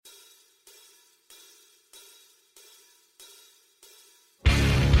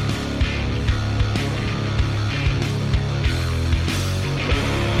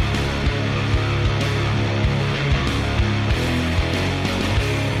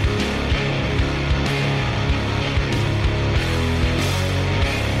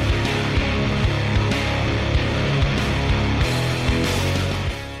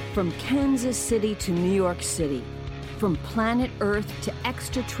Kansas City to New York City, from planet Earth to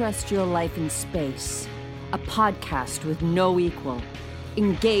extraterrestrial life in space, a podcast with no equal,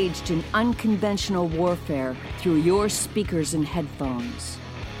 engaged in unconventional warfare through your speakers and headphones.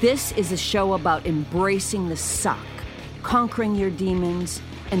 This is a show about embracing the suck, conquering your demons,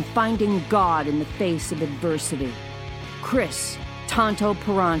 and finding God in the face of adversity. Chris Tonto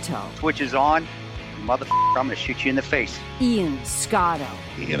Peranto. Switch is on. Motherfucker, I'm gonna shoot you in the face. Ian Scotto.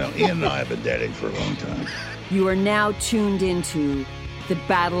 You know, Ian and I have been dating for a long time. You are now tuned into the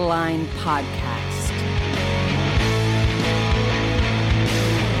Battle Line Podcast.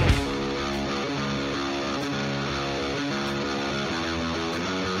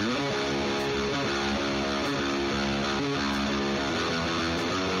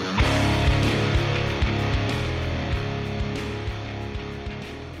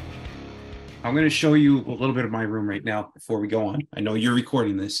 I'm going to show you a little bit of my room right now before we go on. I know you're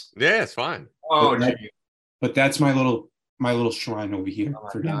recording this. Yeah, it's fine. Oh, but that's my little shrine over here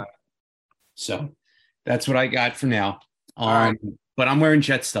for now. So that's what I got for now. Right. But I'm wearing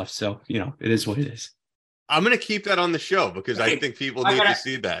Jet stuff, so you know it is what it is. I'm going to keep that on the show because I think people need to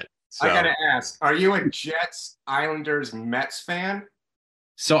see that. So. I got to ask, are you a Jets, Islanders, Mets fan?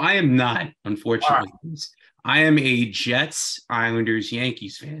 So I am not, unfortunately. Right. I am a Jets, Islanders,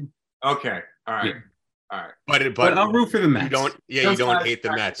 Yankees fan. Okay. All right. Yeah. All right. But I'll root for the Mets. You don't hate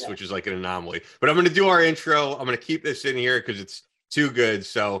the Mets, which is like an anomaly. But I'm going to do our intro. I'm going to keep this in here because it's too good.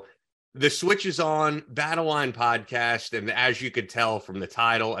 So the switch is on, Battle Line Podcast. And as you could tell from the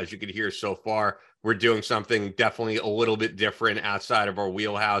title, as you could hear so far, we're doing something definitely a little bit different outside of our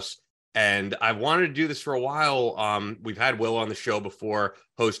wheelhouse. And I've wanted to do this for a while. We've had Will on the show before,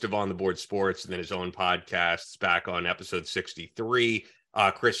 host of On the Board Sports, and then his own podcasts back on episode 63.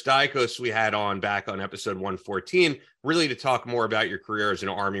 Chris Dykos we had on back on episode 114, really to talk more about your career as an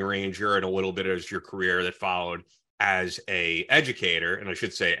Army Ranger and a little bit as your career that followed as a educator, and I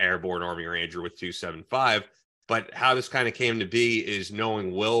should say airborne Army Ranger with 275. But how this kind of came to be is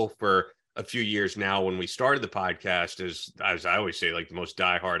knowing Will for a few years now. When we started the podcast, as I always say, like the most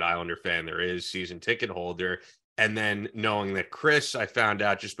diehard Islander fan there is, season ticket holder, and then knowing that Chris, I found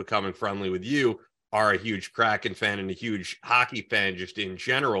out just becoming friendly with you, are a huge Kraken fan and a huge hockey fan just in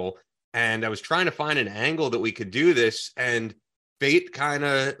general. And I was trying to find an angle that we could do this, and fate kind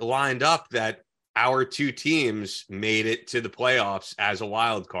of lined up that our two teams made it to the playoffs as a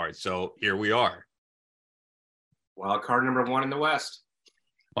wild card. So here we are. Wild card number one in the West.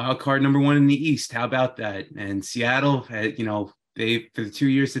 Wild card number one in the East. How about that? And Seattle, you know, they, for the 2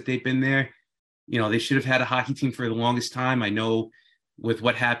 years that they've been there, you know, they should have had a hockey team for the longest time. I know with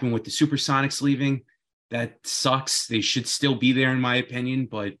what happened with the Supersonics leaving, that sucks. They should still be there, in my opinion,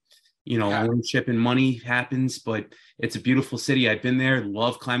 but you know, ownership and money happens. But it's a beautiful city. I've been there.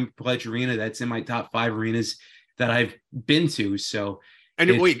 Love Climate Pledge Arena. That's in my top 5 arenas that I've been to. So,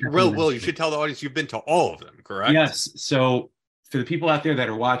 and wait, Will, you should tell the audience you've been to all of them, correct? Yes. So for the people out there that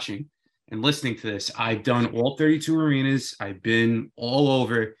are watching and listening to this, I've done all 32 arenas. I've been all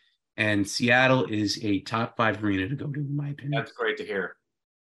over. And Seattle is a top 5 arena to go to, in my opinion. That's great to hear.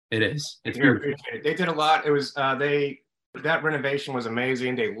 It is. It's They did a lot. It was that renovation was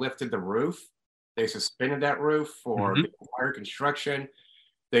amazing. They lifted the roof. They suspended that roof for the entire construction.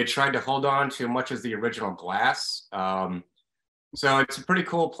 They tried to hold on to much as the original glass. So it's a pretty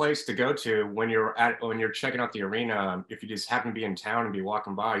cool place to go to when you're checking out the arena. If you just happen to be in town and be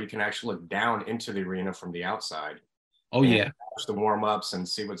walking by, you can actually look down into the arena from the outside. Oh, yeah. Watch the warm-ups and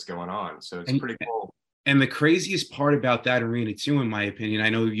see what's going on. So it's pretty cool. And the craziest part about that arena, too, in my opinion, I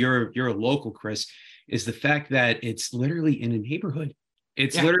know you're a local, Chris, is the fact that it's literally in a neighborhood.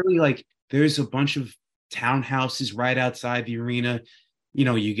 It's literally like there's a bunch of townhouses right outside the arena. You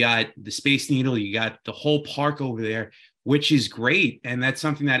know, you got the Space Needle, you got the whole park over there, which is great. And that's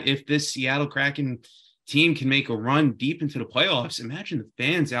something that if this Seattle Kraken team can make a run deep into the playoffs, imagine the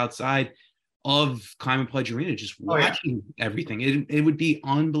fans outside of Climate Pledge Arena just watching everything. It would be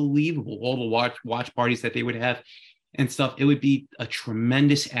unbelievable. All the watch parties that they would have and stuff. It would be a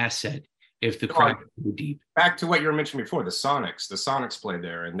tremendous asset if the Kraken were deep. Back to what you were mentioning before, the Sonics played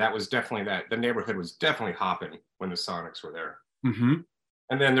there, and that was definitely the neighborhood was definitely hopping when the Sonics were there. Mm-hmm.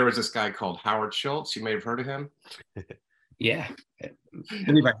 And then there was this guy called Howard Schultz. You may have heard of him. Yeah, I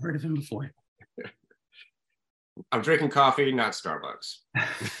believe I've heard of him before. I'm drinking coffee, not Starbucks.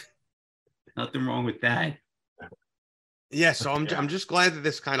 Nothing wrong with that. Yeah, so I'm just glad that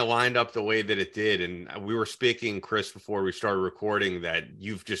this kind of lined up the way that it did. And we were speaking, Chris, before we started recording, that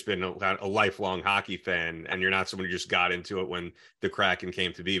you've just been a lifelong hockey fan, and you're not someone who just got into it when the Kraken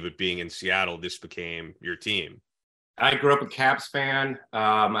came to be, but being in Seattle, this became your team. I grew up a Caps fan.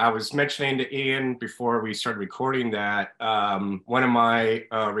 I was mentioning to Ian before we started recording that one of my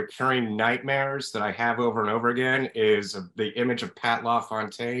recurring nightmares that I have over and over again is the image of Pat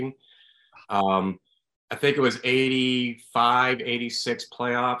LaFontaine. I think it was 85, 86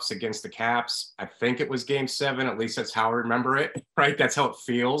 playoffs against the Caps. I think it was game 7. At least that's how I remember it, right? That's how it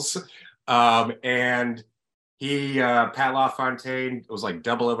feels. And Pat LaFontaine, was like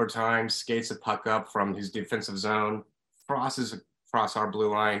double overtime, skates the puck up from his defensive zone, crosses across our blue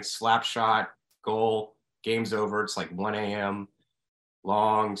line, slap shot, goal, game's over. It's like 1 a.m.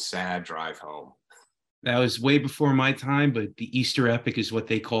 Long, sad drive home. That was way before my time, but the Easter Epic is what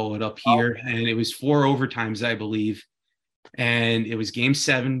they call it up here. Oh. And it was 4 overtimes, I believe. And it was game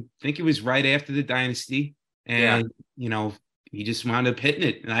 7. I think it was right after the dynasty. And, he just wound up hitting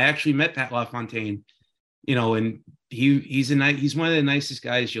it. And I actually met Pat LaFontaine, and he's one of the nicest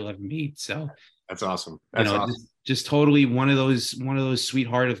guys you'll ever meet. So that's awesome. That's awesome. Just totally one of those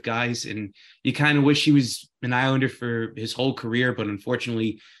sweetheart of guys. And you kind of wish he was an Islander for his whole career, but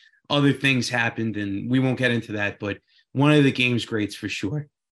unfortunately other things happened, and we won't get into that, but one of the game's greats for sure.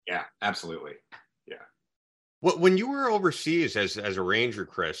 Yeah, absolutely. Yeah. When you were overseas as a Ranger,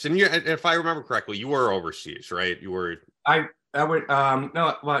 Chris, and if I remember correctly, you were overseas, right? You were. I would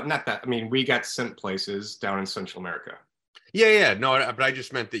no, well, not that. I mean, we got sent places down in Central America. Yeah, no, but I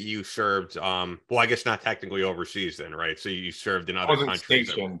just meant that you served. Well, I guess not technically overseas then, right? So you served in other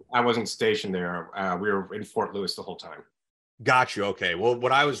countries. I wasn't stationed there. We were in Fort Lewis the whole time. Got you. Okay. Well,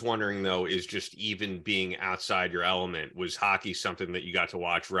 what I was wondering though is just even being outside your element, was hockey something that you got to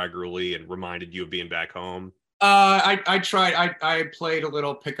watch regularly and reminded you of being back home? I tried. I played a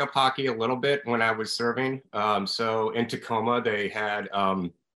little pickup hockey a little bit when I was serving. So in Tacoma, they had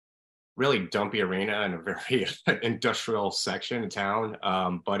really dumpy arena and a very industrial section of town.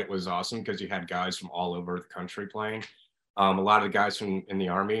 But it was awesome because you had guys from all over the country playing. A lot of the guys in the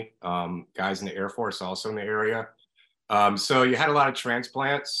Army, guys in the Air Force also in the area. So you had a lot of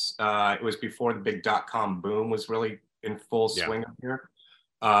transplants. It was before the big .com boom was really in full swing up here.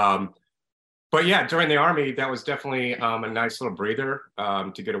 But yeah, during the Army, that was definitely a nice little breather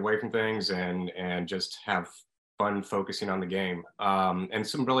to get away from things and just have fun focusing on the game. And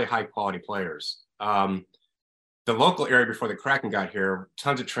some really high quality players. The local area before the Kraken got here,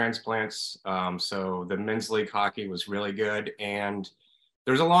 tons of transplants. So the men's league hockey was really good. And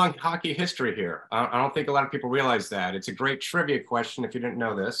there's a long hockey history here. I don't think a lot of people realize that. It's a great trivia question if you didn't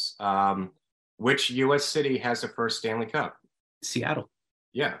know this. Which U.S. city has the first Stanley Cup? Seattle.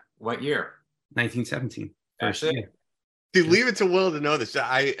 Yeah. What year? 1917. That's it. Dude, leave it to Will to know this.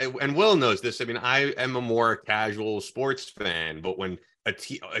 And Will knows this. I mean, I am a more casual sports fan, but when a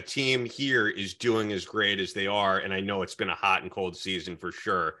team here is doing as great as they are, and I know it's been a hot and cold season for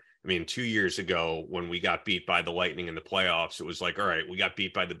sure. I mean, 2 years ago when we got beat by the Lightning in the playoffs, it was like, all right, we got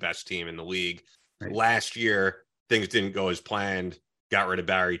beat by the best team in the league. Right. Last year, things didn't go as planned, got rid of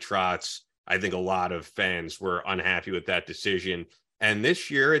Barry Trotz. I think a lot of fans were unhappy with that decision. And this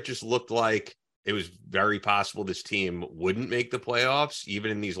year, it just looked like it was very possible this team wouldn't make the playoffs,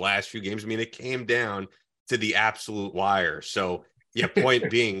 even in these last few games. I mean, it came down to the absolute wire. So, yeah, point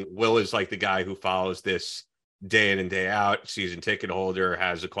being, Will is like the guy who follows this day in and day out, season ticket holder,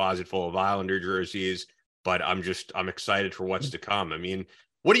 has a closet full of Islander jerseys, but I'm excited for what's to come. I mean,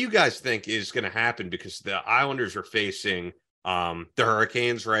 what do you guys think is going to happen? Because the Islanders are facing the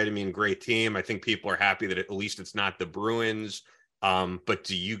Hurricanes, right? I mean, great team. I think people are happy that at least it's not the Bruins. But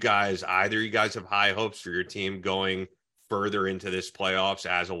do either you guys have high hopes for your team going further into this playoffs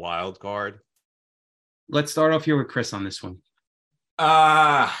as a wild card? Let's start off here with Chris on this one.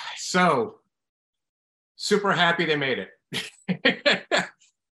 So super happy they made it.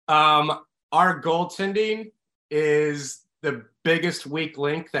 Our goaltending is the biggest weak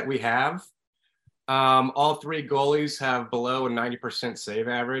link that we have. All 3 goalies have below a 90% save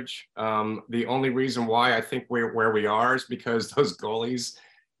average. The only reason why I think we're where we are is because those goalies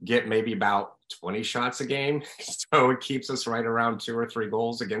get maybe about 20 shots a game. So it keeps us right around 2 or 3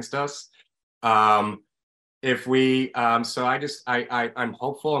 goals against us. If we, so I'm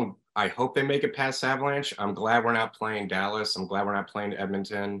hopeful. I hope they make it past Avalanche. I'm glad we're not playing Dallas. I'm glad we're not playing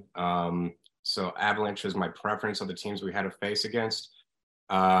Edmonton. So Avalanche is my preference of the teams we had to face against.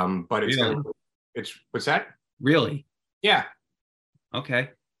 But it's what's that? Really? Yeah. Okay.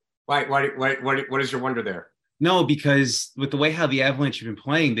 What is your wonder there? No, because with the way how the Avalanche have been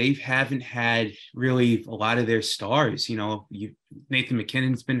playing, they haven't had really a lot of their stars. Nathan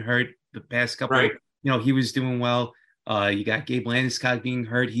McKinnon's been hurt the past couple. Right. He was doing well. You got Gabe Landeskog being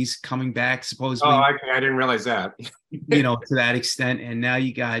hurt. He's coming back supposedly. Oh, I didn't realize that. To that extent. And now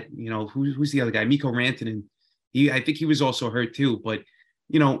you got, who's the other guy? Mikko Rantanen. I think he was also hurt too. But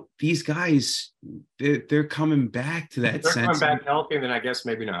these guys, they're coming back to that They're sense. coming back healthy, and then I guess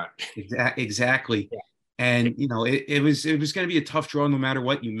maybe not. Exactly. Yeah. And it was going to be a tough draw no matter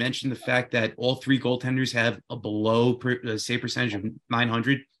what. You mentioned the fact that all three goaltenders have a below save percentage of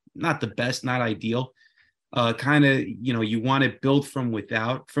 900. Not the best, not ideal. Kind of, you want to build from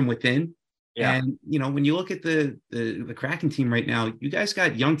within. Yeah. And when you look at the Kraken team right now, you guys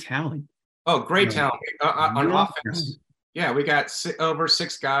got young talent. Oh, great talent on young offense. talent. Yeah, we got over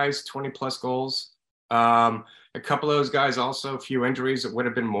 6 guys, 20 plus goals. A couple of those guys also, a few injuries. It would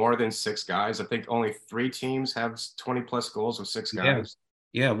have been more than 6 guys. I think only 3 teams have 20 plus goals with 6 guys.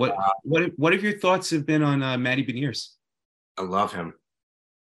 Yeah. What have your thoughts have been on Matty Beniers? I love him.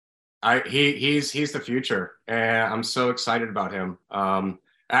 He's the future, and I'm so excited about him.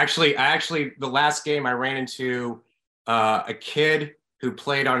 Actually, the last game I ran into a kid who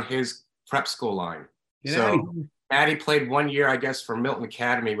played on his prep school line. So Matty played 1 year, I guess, for Milton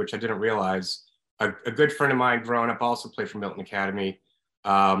Academy, which I didn't realize. A good friend of mine growing up also played for Milton Academy.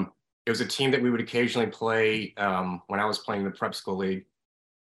 It was a team that we would occasionally play when I was playing the prep school league.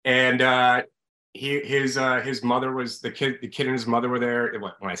 And his mother was the kid and his mother were there.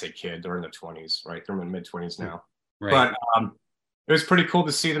 When I say kid, they're in their 20s, right? They're in their mid-20s now. Right. But it was pretty cool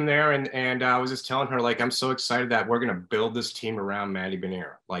to see them there. And I was just telling her, like, I'm so excited that we're going to build this team around Matty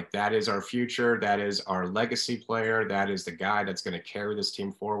Beniers. Like, that is our future. That is our legacy player. That is the guy that's going to carry this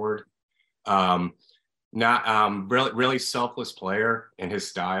team forward. Really selfless player in his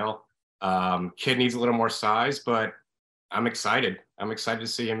style. Kid needs a little more size, but I'm excited. I'm excited to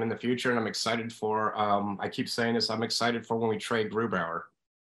see him in the future, and I'm excited for. I keep saying this. I'm excited for when we trade Grubauer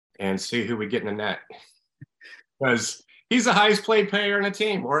and see who we get in the net, because he's the highest paid player in the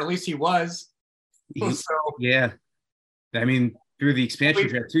team, or at least he was. Yeah, I mean, through the expansion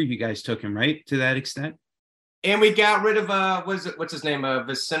draft too, you guys took him, right, to that extent. And we got rid of what's his name?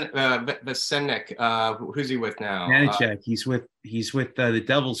 Vasenik. Who's he with now? Vanacek. He's with the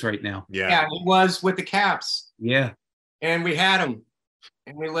Devils right now. Yeah, he was with the Caps. Yeah. And we had him,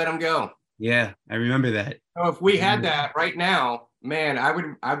 and we let him go. Yeah, I remember that. So if we had that right now, man,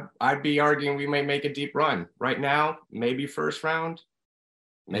 I'd be arguing we may make a deep run. Right now, maybe first round.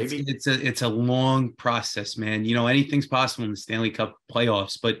 Maybe it's a long process, man. Anything's possible in the Stanley Cup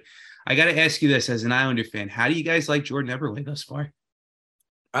playoffs, but I got to ask you this as an Islander fan. How do you guys like Jordan Eberle thus far?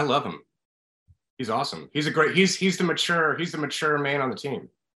 I love him. He's awesome. He's the mature man on the team.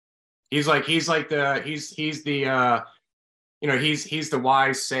 He's the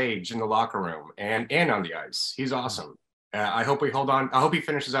wise sage in the locker room and on the ice. He's awesome. I hope we hold on. I hope he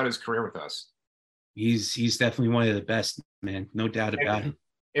finishes out his career with us. He's definitely one of the best, man. No doubt about it.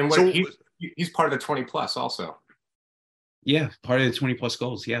 And he's part of the 20 plus also. Yeah, part of the 20 plus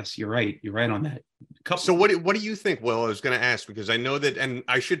goals. Yes, you're right. You're right on that. So what do you think, Will? I was going to ask, because I know that, and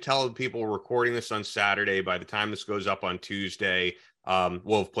I should tell people we're recording this on Saturday. By the time this goes up on Tuesday,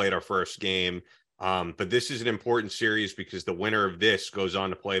 we'll have played our first game. But this is an important series because the winner of this goes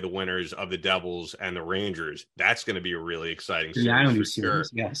on to play the winners of the Devils and the Rangers. That's going to be a really exciting series for sure.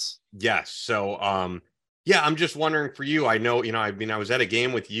 Yes. Yes. So, yeah, I'm just wondering for you. I know, I was at a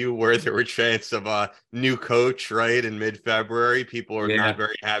game with you where there were chants of a new coach, right, in mid-February. People are not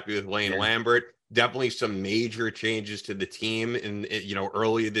very happy with Wayne Lambert. Definitely some major changes to the team in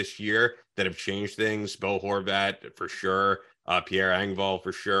earlier this year that have changed things. Bo Horvat for sure, Pierre Engvall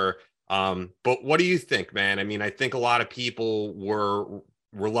for sure. But what do you think, man? I mean, I think a lot of people were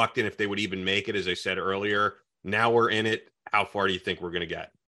reluctant if they would even make it, as I said earlier. Now we're in it. How far do you think we're going to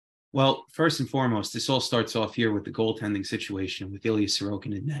get? Well, first and foremost, this all starts off here with the goaltending situation with Ilya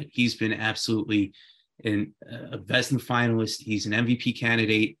Sorokin in net. He's been absolutely a Vezina finalist. He's an MVP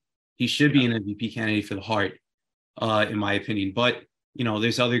candidate. He should be an MVP candidate for the Hart, in my opinion. But,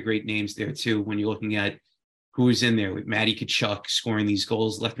 there's other great names there too when you're looking at who's in there with Matty Tkachuk scoring these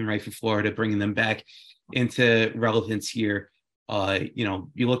goals left and right for Florida, bringing them back into relevance here. You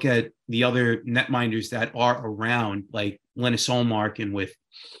look at the other netminders that are around, like Linus Ullmark and with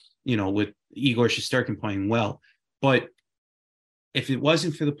Igor Shesterkin playing well. But if it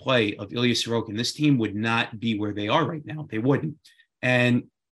wasn't for the play of Ilya Sorokin, this team would not be where they are right now. They wouldn't. And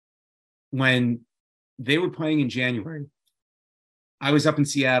when they were playing in January, I was up in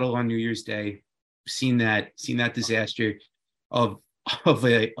Seattle on New Year's Day, seen that disaster of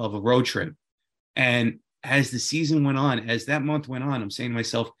a road trip. And as the season went on, as that month went on, I'm saying to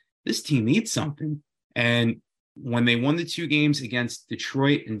myself, this team needs something. And when they won the 2 games against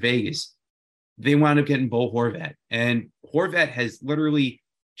Detroit and Vegas, they wound up getting Bo Horvat. And Horvat has literally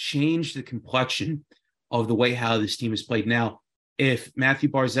changed the complexion of the way how this team is played. Now, if Matthew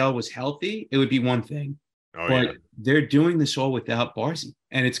Barzal was healthy, it would be one thing. Oh, but yeah. they're doing this all without Barzy.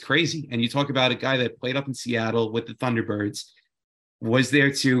 And it's crazy. And you talk about a guy that played up in Seattle with the Thunderbirds, was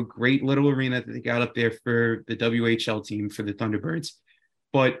there too. Great little arena that they got up there for the WHL team for the Thunderbirds.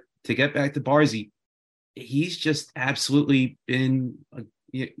 But to get back to Barzy, he's just absolutely been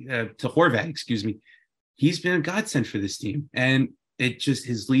to Horvat, excuse me. He's been a godsend for this team. And it just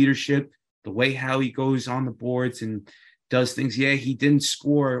his leadership, the way how he goes on the boards and does things. Yeah, he didn't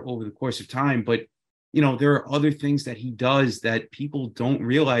score over the course of time, but there are other things that he does that people don't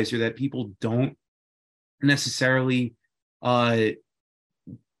realize or that people don't necessarily they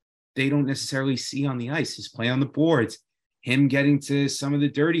don't necessarily see on the ice. His play on the boards, him getting to some of the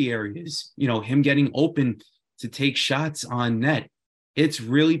dirty areas, him getting open to take shots on net. It's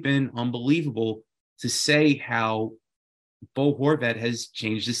really been unbelievable to say how Bo Horvat has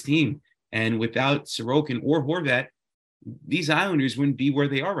changed his team. And without Sorokin or Horvat, these Islanders wouldn't be where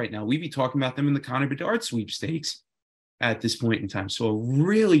they are right now. We'd be talking about them in the Connor Bedard sweepstakes at this point in time. So a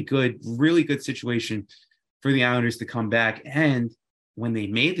really good situation for the Islanders to come back. And when they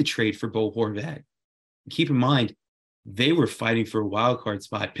made the trade for Bo Horvat, keep in mind, they were fighting for a wild card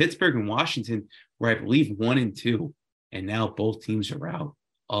spot. Pittsburgh and Washington were, I believe, 1 and 2, and now both teams are out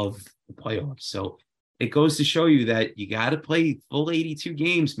of the playoffs. So it goes to show you that you got to play full 82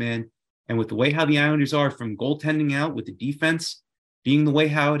 games, man. And with the way how the Islanders are from goaltending out, with the defense being the way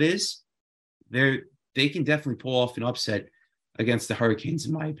how it is, they can definitely pull off an upset against the Hurricanes,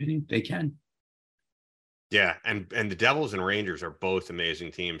 in my opinion. They can. Yeah, and the Devils and Rangers are both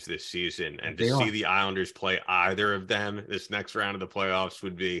amazing teams this season. And to see the Islanders play either of them this next round of the playoffs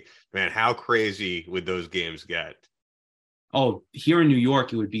would be, man, how crazy would those games get? Oh, here in New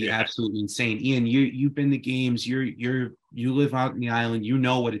York, it would be absolutely insane. Ian, you've been to games. You live out in the island. You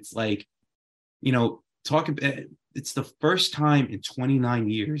know what it's like. Talk about it's the first time in 29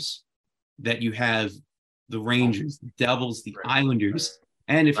 years that you have the Rangers, the Devils, the Islanders.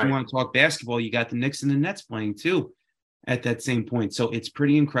 And if you want to talk basketball, you got the Knicks and the Nets playing too at that same point. So it's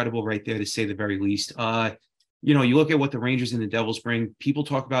pretty incredible right there, to say the very least. You look at what the Rangers and the Devils bring. People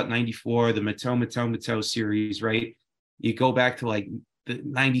talk about 94, the Mateau series, right? You go back to like the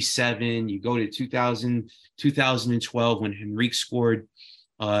 97, you go to 2012 when Henrique scored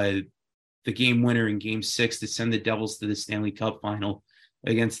the game winner in game 6 to send the Devils to the Stanley Cup final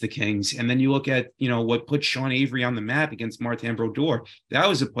against the Kings. And then you look at, what put Sean Avery on the map against Martin Brodeur. That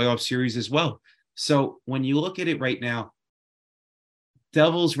was a playoff series as well. So when you look at it right now,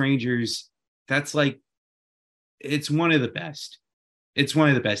 Devils, Rangers, that's like, it's one of the best. It's one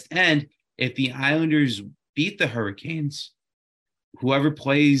of the best. And if the Islanders beat the Hurricanes, whoever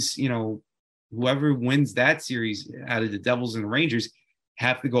plays, whoever wins that series out of the Devils and the Rangers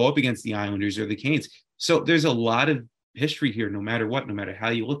have to go up against the Islanders or the Canes. So there's a lot of history here, no matter what, no matter how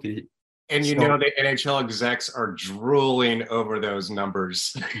you look at it. And the NHL execs are drooling over those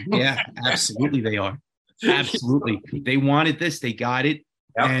numbers. Yeah, absolutely they are. Absolutely. They wanted this, they got it.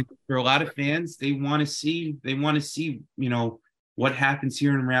 Yep. And for a lot of fans, they want to see, what happens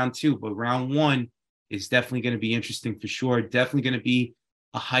here in round 2. But round 1 is definitely going to be interesting for sure. Definitely going to be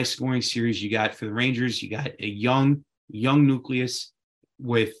a high scoring series. You got for the Rangers, you got a young nucleus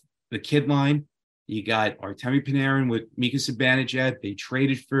with the kid line. You got Artemi Panarin with Mika Zibanejad. They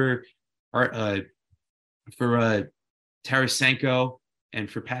traded for Tarasenko and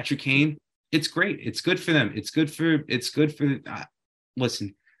for Patrick Kane. It's great. It's good for them. It's good for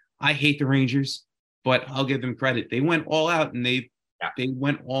listen, I hate the Rangers, but I'll give them credit. They went all out and they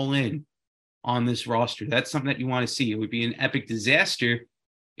went all in on this roster. That's something that you want to see. It would be an epic disaster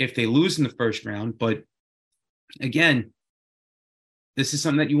if they lose in the first round. But again, this is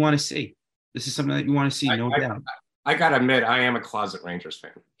something that you want to see. This is something that you want to see, no doubt. I gotta admit, I am a closet Rangers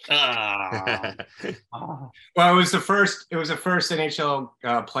fan. Well, it was the first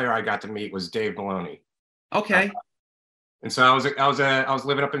NHL player I got to meet was Dave Maloney. Okay. And so I was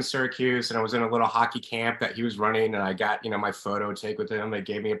living up in Syracuse, and I was in a little hockey camp that he was running, and I got my photo take with him. They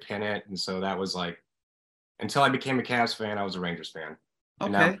gave me a pennant, and so that was like, until I became a Cavs fan, I was a Rangers fan.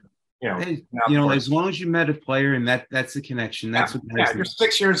 Okay. As long as you met a player and that's the connection. That's what you're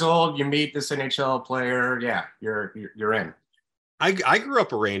 6 years old, you meet this NHL player. Yeah, you're in. I grew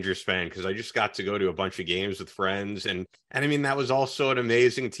up a Rangers fan because I just got to go to a bunch of games with friends. And I mean, that was also an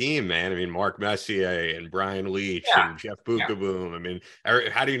amazing team, man. I mean, Mark Messier and Brian Leetch and Jeff Bukaboom. I mean,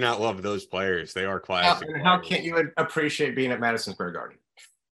 how do you not love those players? They are classic. And how can't you appreciate being at Madison Square Garden?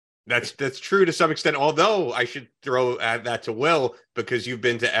 That's true to some extent, although I should add that to Will, because you've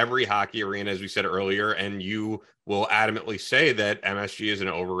been to every hockey arena, as we said earlier, and you will adamantly say that MSG is an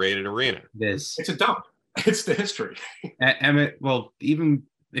overrated arena. It's a dump. It's the history. Well, even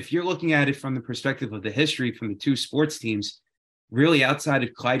if you're looking at it from the perspective of the history from the two sports teams, really outside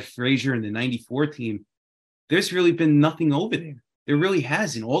of Clyde Frazier and the 94 team, there's really been nothing over there. There really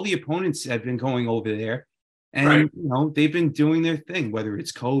hasn't. All the opponents have been going over there. And, Right. you know, they've been doing their thing, whether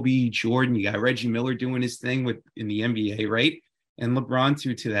it's Kobe, Jordan, you got Reggie Miller doing his thing in the NBA, right? And LeBron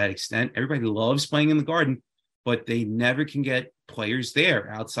to that extent. Everybody loves playing in the Garden, but they never can get players there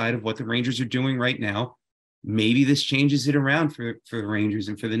outside of what the Rangers are doing right now. Maybe this changes it around for the Rangers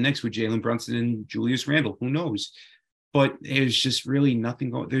and for the Knicks with Jalen Brunson and Julius Randle. Who knows? But there's just really nothing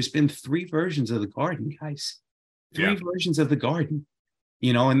going. There's been 3 versions of the Garden, guys. 3 versions of the Garden,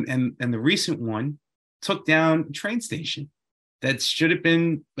 you know, and the recent one took down a train station that should have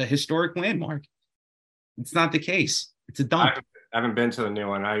been a historic landmark. It's not the case. It's a dump. I haven't been to the new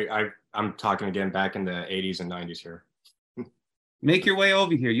one. I'm talking again back in the 80s and 90s here. Make your way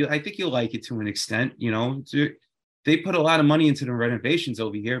over here. I think you'll like it to an extent. You know, they put a lot of money into the renovations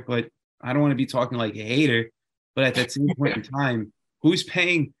over here, but I don't want to be talking like a hater. But at that same point in time, who's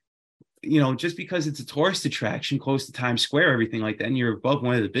paying? You know, just because it's a tourist attraction close to Times Square, everything like that, and you're above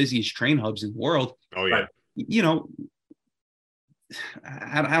one of the busiest train hubs in the world. Oh yeah. You know,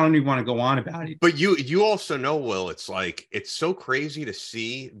 I don't even want to go on about it. But you also know, Will, it's like, it's so crazy to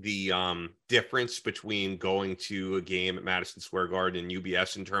see the difference between going to a game at Madison Square Garden and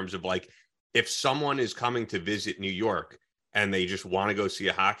UBS in terms of, like, if someone is coming to visit New York and they just want to go see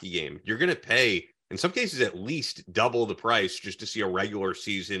a hockey game, you're going to pay, in some cases, at least double the price just to see a regular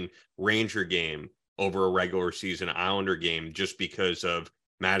season Ranger game over a regular season Islander game, just because of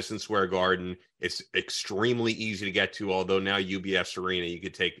Madison Square Garden. It's extremely easy to get to, although now UBS Arena, you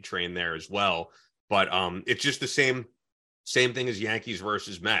could take the train there as well. But it's just the same thing as Yankees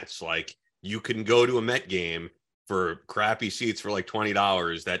versus Mets. Like, you can go to a Met game for crappy seats for like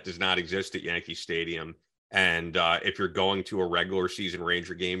 $20. That does not exist at Yankee Stadium. And if you're going to a regular season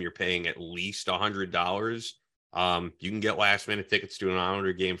Ranger game, you're paying at least $100. You can get last minute tickets to an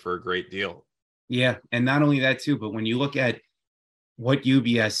Islander game for a great deal. Yeah. And not only that too, but when you look at what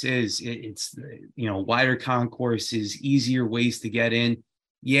UBS is, it's, you know, wider concourses, easier ways to get in.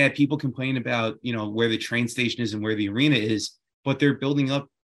 Yeah. People complain about, you know, where the train station is and where the arena is, but they're building up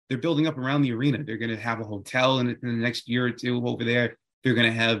around the arena. They're going to have a hotel in the next year or two over there. They're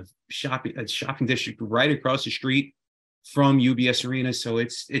going to have a shopping district right across the street from UBS Arena. So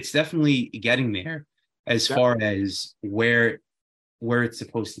it's definitely getting there as far as where it's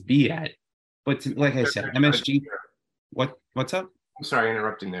supposed to be at. But like I said, MSG, what's up? I'm sorry,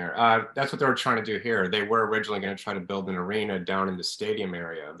 interrupting there. That's what they were trying to do here. They were originally going to try to build an arena down in the stadium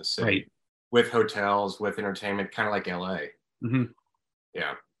area of the city, right, with hotels, with entertainment, kind of like LA. Mm-hmm.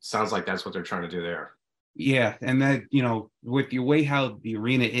 Yeah, sounds like that's what they're trying to do there. Yeah, and that, you know, with the way how the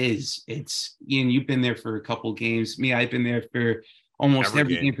arena is, it's, Ian, you've been there for a couple games. Me, I've been there for almost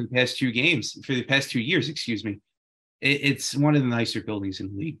every game for the past 2 years, excuse me. It's one of the nicer buildings in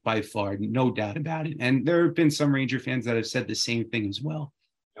the league by far, no doubt about it. And there have been some Ranger fans that have said the same thing as well.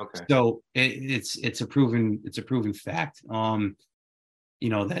 Okay. So it's a proven fact. You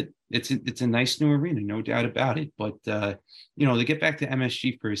know, that it's a nice new arena, no doubt about it. But you know, to get back to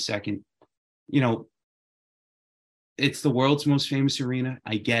MSG for a second, you know, it's the world's most famous arena.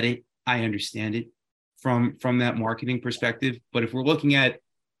 I get it. I understand it from that marketing perspective. But if we're looking at,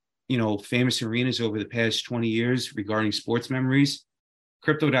 you know, famous arenas over the past 20 years regarding sports memories,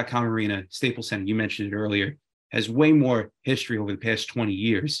 Crypto.com Arena, Staples Center, you mentioned it earlier, has way more history over the past 20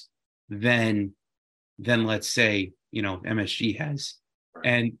 years than let's say, you know, MSG has. Right.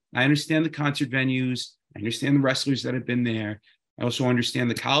 And I understand the concert venues. I understand the wrestlers that have been there. I also understand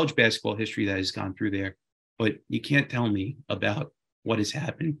the college basketball history that has gone through there. But you can't tell me about what has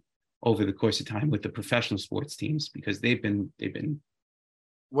happened over the course of time with the professional sports teams, because they've been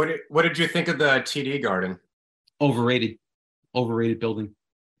What did you think of the TD Garden? overrated building.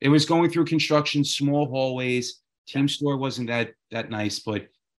 It was going through construction, small hallways. Team store wasn't that nice, but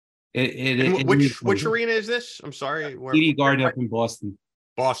which arena is this? I'm sorry. TD Garden up in Boston.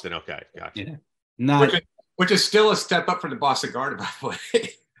 Boston. Okay, gotcha. Yeah, which is still a step up from the Boston Garden, by the way.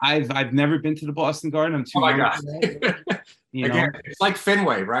 I've never been to the Boston Garden. I'm too Oh my young God. for that, you know? Again, it's like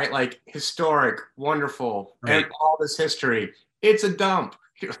Fenway, right? Like historic, wonderful, Right. and all this history. It's a dump.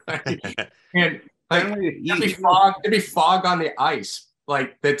 And like, Fenway, there'd be fog on the ice.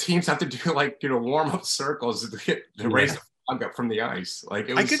 Like the teams have to do like, you know, warm up circles to raise the fog up from the ice. Like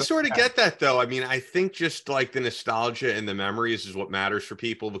it was I could sort of get that though. I mean, I think just like the nostalgia and the memories is what matters for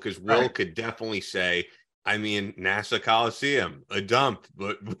people, because Will could definitely say, I mean, NASA Coliseum, a dump,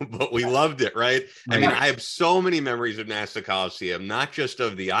 but we loved it, right? I mean, I have so many memories of NASA Coliseum, not just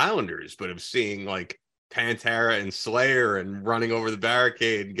of the Islanders, but of seeing like Pantera and Slayer and running over the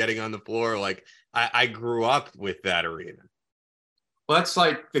barricade and getting on the floor. Like I grew up with that arena. Well, that's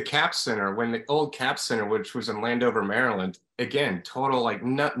like the Cap Center, when the old Cap Center, which was in Landover, Maryland, again, total like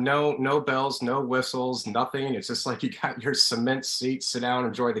no bells, no whistles, nothing. It's just like you got your cement seat, sit down,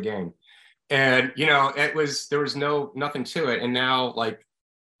 enjoy the game. And there was nothing to it. And now, like,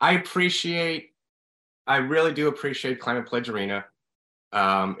 I really do appreciate Climate Pledge Arena.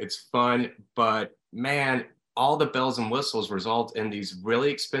 It's fun, but man, all the bells and whistles result in these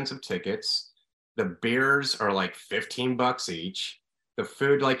really expensive tickets. The beers are like $15 each. The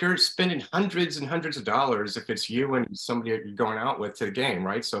food, like, you're spending hundreds and hundreds of dollars if it's you and somebody you're going out with to the game,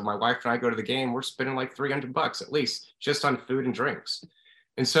 right? So my wife and I go to the game, we're spending like $300 at least just on food and drinks.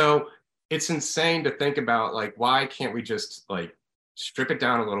 And so it's insane to think about, like, why can't we just like strip it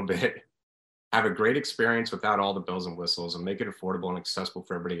down a little bit, have a great experience without all the bells and whistles, and make it affordable and accessible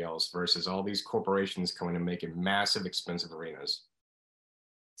for everybody else versus all these corporations coming and making massive, expensive arenas.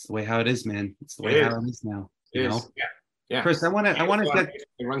 It's the way how it is, man. It's the way how it is now. You know? Yeah. Yeah. Chris, I want to get.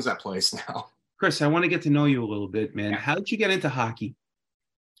 He runs that place now. Chris, I want to get to know you a little bit, man. Yeah. How did you get into hockey?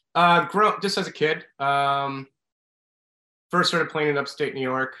 Grew up just as a kid. First started playing in upstate New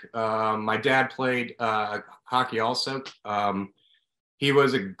York. My dad played hockey also. He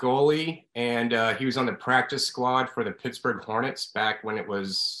was a goalie, and he was on the practice squad for the Pittsburgh Hornets back when it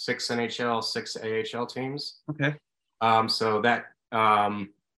was 6 NHL, 6 AHL teams. Okay. So that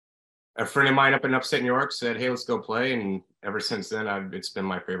a friend of mine up in upstate New York said, "Hey, let's go play." And ever since then, it's been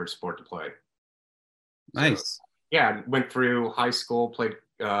my favorite sport to play. Nice. So, yeah, went through high school, played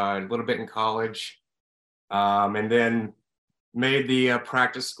a little bit in college, and then made the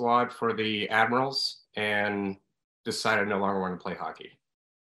practice squad for the Admirals and decided I no longer want to play hockey.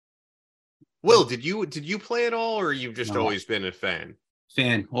 Will, did you play at all, or you've just No. always been a fan?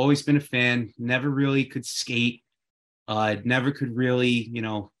 Fan. Always been a fan. Never really could skate. Never could really,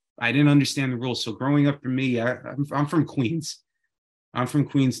 I didn't understand the rules. So growing up for me, I'm from Queens. I'm from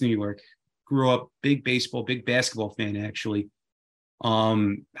Queens, New York. Grew up big baseball, big basketball fan, actually.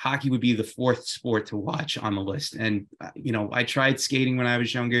 Hockey would be the fourth sport to watch on the list. And, I tried skating when I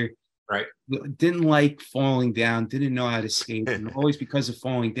was younger. Right. Didn't like falling down, didn't know how to skate. And always because of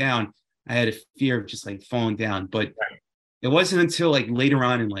falling down, I had a fear of just like falling down. But it wasn't until like later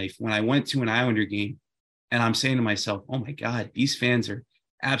on in life when I went to an Islander game and I'm saying to myself, oh my God, these fans are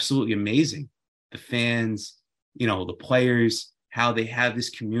absolutely amazing. The fans, the players, how they have this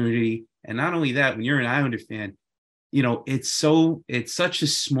community. And not only that, when you're an Islander fan, it's such a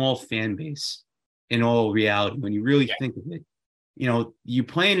small fan base in all reality. When you really think of it, you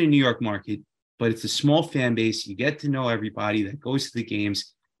play in a New York market, but it's a small fan base. You get to know everybody that goes to the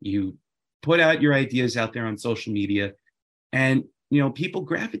games. You put out your ideas out there on social media, and, people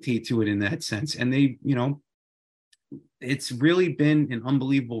gravitate to it in that sense. And they, it's really been an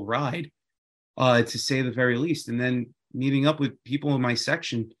unbelievable ride, to say the very least. And then meeting up with people in my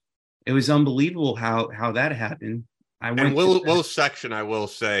section, it was unbelievable how that happened. Will's section, I will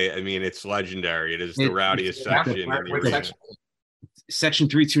say, I mean, it's legendary. It is the rowdiest section. Section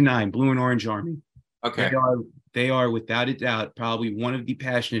 329, Blue and Orange Army. Okay. They are without a doubt probably one of the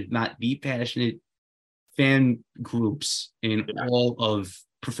passionate, if not the passionate, fan groups in all of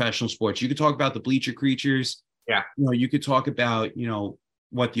professional sports. You could talk about the Bleacher Creatures. Yeah. You could talk about,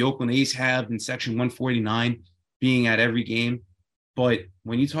 what the Oakland A's have in Section 149 being at every game. But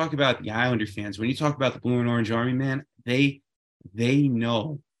when you talk about the Islander fans, when you talk about the Blue and Orange Army, man, they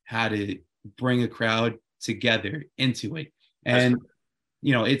know how to bring a crowd together into it. And,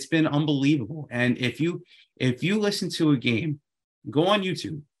 it's been unbelievable. And if you listen to a game, go on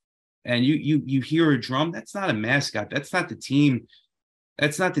YouTube and you hear a drum, that's not a mascot. That's not the team.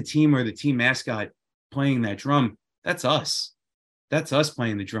 That's not the team or the team mascot playing that drum. That's us. That's us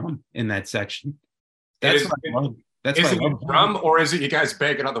playing the drum in that section. That's what I love. That's is what it a drum, or is it you guys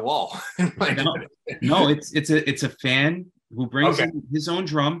banging on the wall? No, it's a fan who brings in his own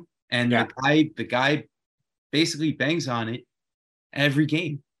drum, and the guy basically bangs on it every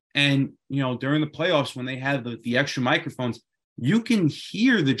game. And during the playoffs, when they have the extra microphones, you can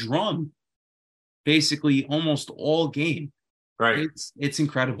hear the drum basically almost all game. Right. It's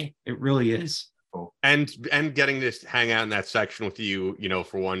incredible. It really is. And getting to hang out in that section with you,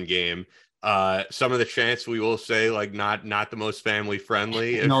 for one game. Some of the chants, we will say, like, not the most family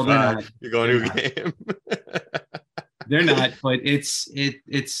friendly if no, they're not. You're going to a game. They're not, but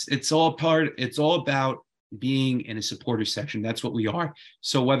it's all about being in a supporter section. That's what we are.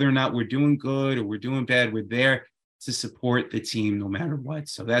 So whether or not we're doing good or we're doing bad, we're there to support the team no matter what.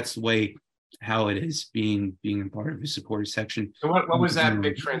 So that's the way how it is being a part of the supporter section. So what was that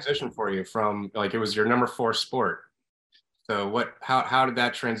big transition for you from, like, it was your number 4 sport? So how did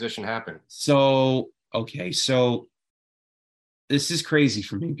that transition happen? So, okay, so this is crazy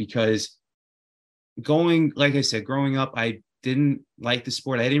for me because like I said, growing up, I didn't like the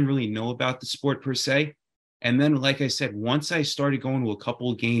sport. I didn't really know about the sport per se. And then, like I said, once I started going to a couple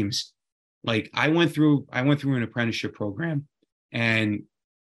of games, like I went through an apprenticeship program, and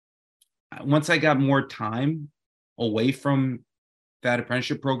once I got more time away from that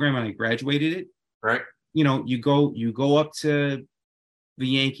apprenticeship program and I graduated it, right? You go up to the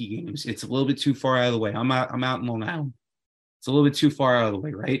Yankee games. It's a little bit too far out of the way. I'm out in Long Island. It's a little bit too far out of the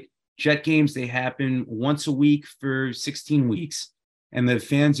way, right? Jet games, they happen once a week for 16 weeks. And the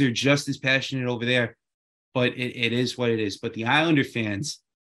fans are just as passionate over there. But it is what it is. But the Islander fans,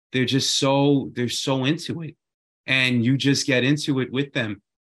 they're so into it. And you just get into it with them.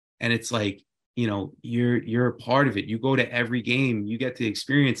 And it's like, you're a part of it. You go to every game, you get to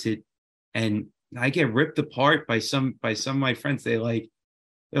experience it. And I get ripped apart by some of my friends. They're like,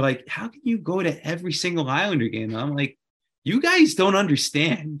 how can you go to every single Islander game? And I'm like, you guys don't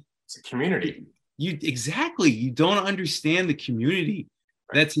understand. It's a community. You don't understand the community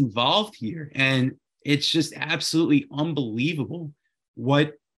that's involved here. And it's just absolutely unbelievable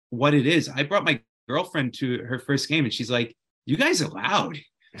what it is. I brought my girlfriend to her first game and she's like, you guys are loud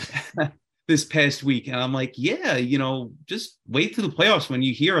this past week. And I'm like, yeah, just wait till the playoffs when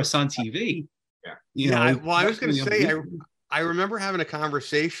you hear us on TV. Yeah. I was going to say, I remember having a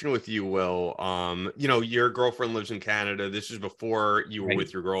conversation with you, Will. Your girlfriend lives in Canada. This is before you were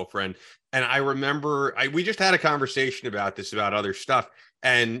with your girlfriend. And I remember we just had a conversation about other stuff.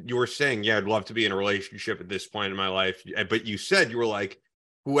 And you were saying, yeah, I'd love to be in a relationship at this point in my life. But you said, you were like,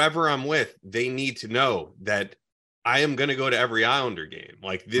 whoever I'm with, they need to know that I am going to go to every Islander game.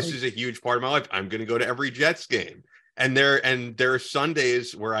 Like, this is a huge part of my life. I'm going to go to every Jets game. And there are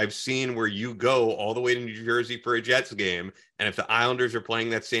Sundays where I've seen where you go all the way to New Jersey for a Jets game. And if the Islanders are playing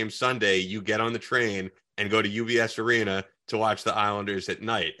that same Sunday, you get on the train and go to UBS Arena to watch the Islanders at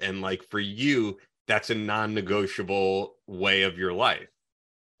night. And like, for you, that's a non-negotiable way of your life.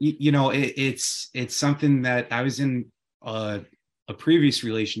 It's something that I was in a previous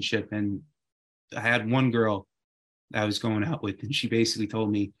relationship, and I had one girl that I was going out with, and she basically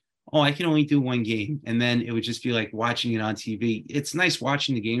told me, oh, I can only do one game. And then it would just be like watching it on TV. It's nice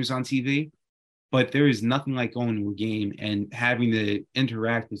watching the games on TV, but there is nothing like going to a game and having to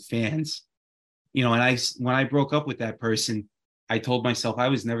interact with fans. And when I broke up with that person, I told myself I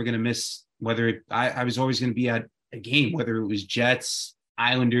was never going to miss I was always going to be at a game, whether it was Jets,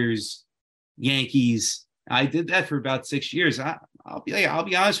 Islanders, Yankees. I did that for about 6 years. I'll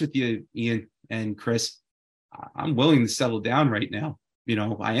be honest with you, Ian and Chris. I'm willing to settle down right now.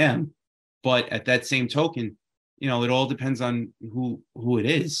 I am. But at that same token, it all depends on who it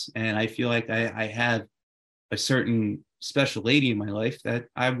is. And I feel like I have a certain special lady in my life that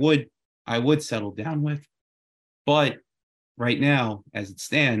I would settle down with. But right now, as it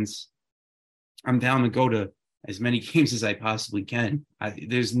stands, I'm down to go to as many games as I possibly can.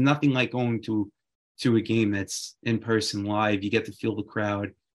 There's nothing like going to a game that's in person live. You get to feel the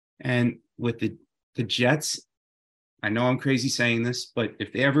crowd. And with the Jets, I know I'm crazy saying this, but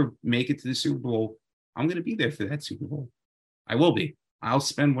if they ever make it to the Super Bowl, I'm going to be there for that Super Bowl. I will be. I'll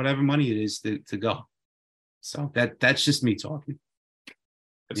spend whatever money it is to go. So that's just me talking.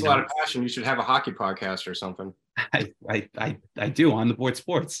 It's a lot of passion. You should have a hockey podcast or something. I do, On the Board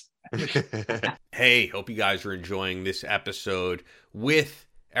Sports. Hey, hope you guys are enjoying this episode with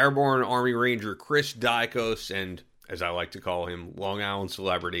Airborne Army Ranger Chris Dykos and, as I like to call him, Long Island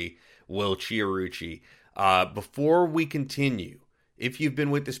celebrity Will Chiarucci. Before we continue, if you've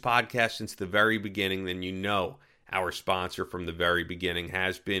been with this podcast since the very beginning, then you know our sponsor from the very beginning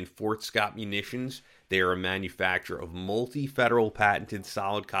has been Fort Scott Munitions. They are a manufacturer of multi-federal patented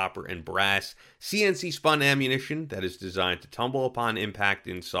solid copper and brass CNC spun ammunition that is designed to tumble upon impact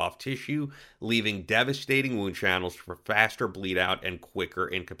in soft tissue, leaving devastating wound channels for faster bleed out and quicker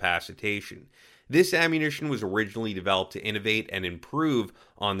incapacitation. This ammunition was originally developed to innovate and improve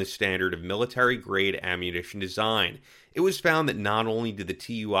on the standard of military-grade ammunition design. It was found that not only did the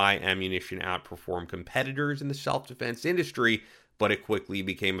TUI ammunition outperform competitors in the self-defense industry, but it quickly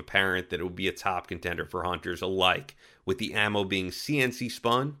became apparent that it would be a top contender for hunters alike. With the ammo being CNC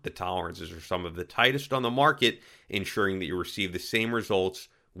spun, the tolerances are some of the tightest on the market, ensuring that you receive the same results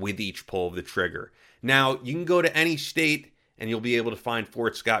with each pull of the trigger. Now, you can go to any state and you'll be able to find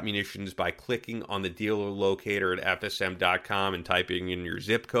Fort Scott Munitions by clicking on the dealer locator at fsm.com and typing in your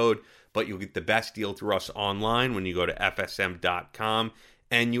zip code, but you'll get the best deal through us online when you go to fsm.com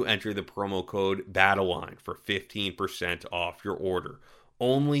and you enter the promo code BATTLELINE for 15% off your order.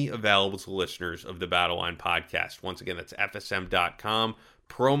 Only available to listeners of the Battleline podcast. Once again, that's FSM.com.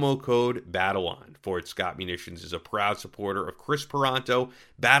 Promo code BATTLELINE. Fort Scott Munitions is a proud supporter of Chris Peranto,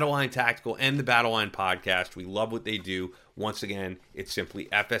 Battleline Tactical, and the Battleline podcast. We love what they do. Once again, it's simply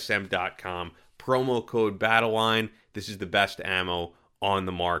FSM.com. Promo code BATTLELINE. This is the best ammo on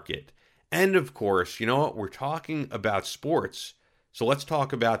the market. And of course, you know what? We're talking about sports. So let's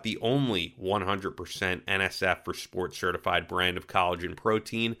talk about the only 100% NSF for sports certified brand of collagen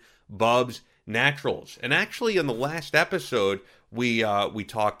protein, Bubs Naturals. And actually, in the last episode, we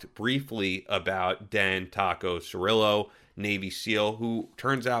talked briefly about Dan Taco Cirillo, Navy SEAL, who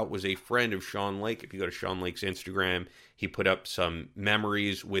turns out was a friend of Sean Lake. If you go to Sean Lake's Instagram, he put up some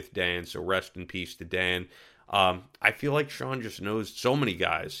memories with Dan. So rest in peace to Dan. I feel like Sean just knows so many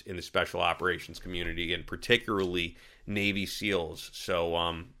guys in the special operations community, and particularly Navy SEALs. So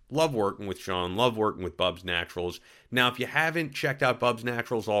love working with Sean, love working with Bubs Naturals. Now, if you haven't checked out Bubs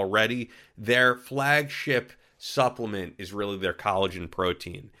Naturals already, their flagship supplement is really their collagen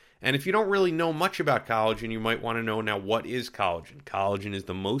protein. And if you don't really know much about collagen, you might want to know now, what is collagen? Collagen is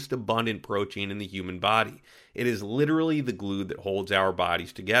the most abundant protein in the human body. It is literally the glue that holds our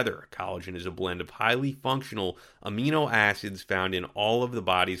bodies together. Collagen is a blend of highly functional amino acids found in all of the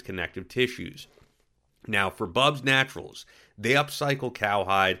body's connective tissues. Now, for Bubs Naturals, they upcycle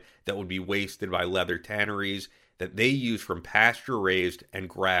cowhide that would be wasted by leather tanneries that they use from pasture-raised and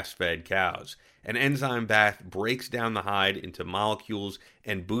grass-fed cows. An enzyme bath breaks down the hide into molecules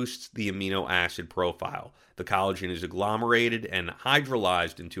and boosts the amino acid profile. The collagen is agglomerated and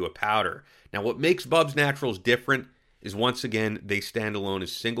hydrolyzed into a powder. Now, what makes Bubs Naturals different is, once again, they stand alone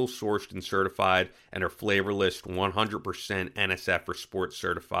as single-sourced and certified and are flavorless, 100% NSF for sports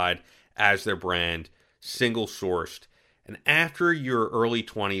certified as their brand, single-sourced. And after your early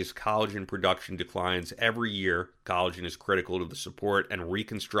 20s, collagen production declines every year. Collagen is critical to the support and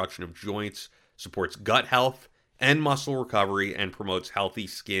reconstruction of joints, supports gut health and muscle recovery, and promotes healthy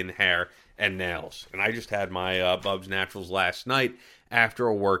skin, hair, and nails. And I just had my Bubs Naturals last night after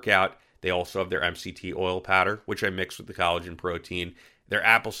a workout. They also have their MCT oil powder, which I mix with the collagen protein. Their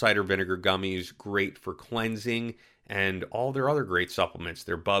apple cider vinegar gummies, great for cleansing, and all their other great supplements.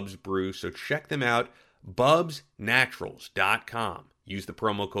 Their Bubs Brew, so check them out. BubsNaturals.com. Use the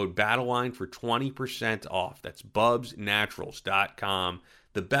promo code BATTLELINE for 20% off. That's BubsNaturals.com.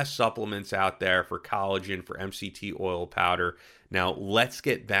 The best supplements out there for collagen, for MCT oil powder. Now, let's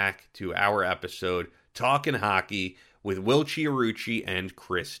get back to our episode, Talking Hockey, with Will Chiarucci and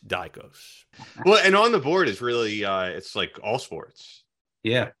Chris Dykos. Well, and on the board is really, it's like all sports.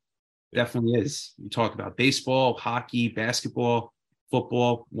 Yeah, definitely is. You talk about baseball, hockey, basketball,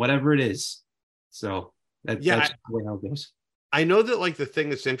 football, whatever it is. So that's the way how it goes. I know that, like, the thing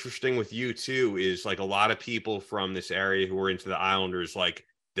that's interesting with you too is, like, a lot of people from this area who were into the Islanders, like,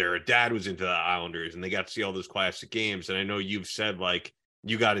 their dad was into the Islanders and they got to see all those classic games. And I know you've said, like,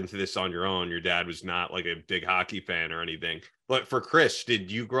 you got into this on your own. Your dad was not like a big hockey fan or anything. But for Chris,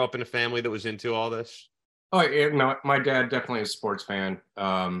 did you grow up in a family that was into all this? Oh, yeah, no, my dad definitely is a sports fan.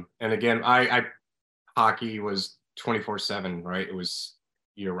 And again, I hockey was 24/7, right? It was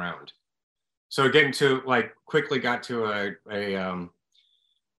year round. So getting to, like, quickly got to an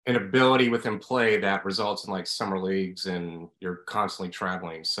ability within play that results in, like, summer leagues, and you're constantly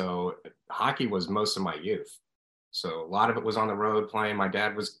traveling. So hockey was most of my youth. So a lot of it was on the road playing. My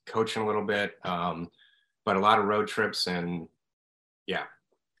dad was coaching a little bit, but a lot of road trips, and yeah,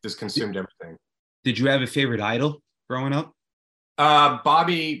 just consumed everything. Did you have a favorite idol growing up?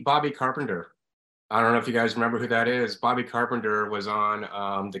 Bobby Carpenter. I don't know if you guys remember who that is. Bobby Carpenter was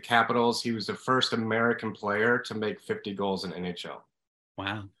on the Capitals. He was the first American player to make 50 goals in NHL.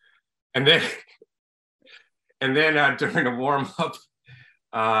 Wow. And then during the warm-up,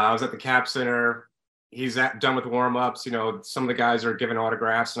 I was at the Cap Center. He's done with warm-ups. You know, some of the guys are giving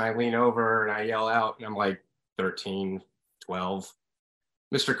autographs, and I lean over and I yell out, and I'm like 13, 12.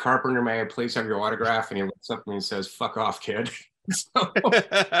 Mr. Carpenter, may I please have your autograph? And he looks up at me and says, "Fuck off, kid."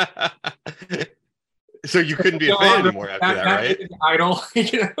 So you couldn't be a fan anymore after that, right? Idol,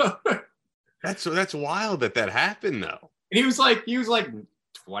 you know? That's wild that happened, though. And he was like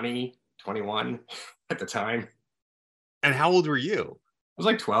 20, 21 at the time. And how old were you? I was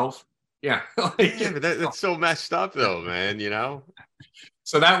like 12. Yeah. Yeah, but that's so messed up, though, man, you know?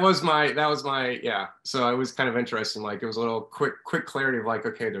 So that was my, yeah. So it was kind of interesting. Like, it was a little quick clarity of, like,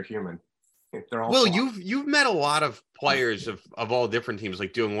 okay, they're human. They're all. Well, you've met a lot of players of all different teams,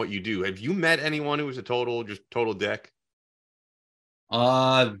 like, doing what you do. Have you met anyone who was a total dick?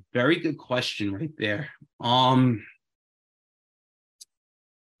 Very good question right there.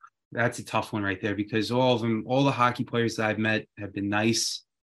 That's a tough one right there, because all of them, all the hockey players that I've met have been nice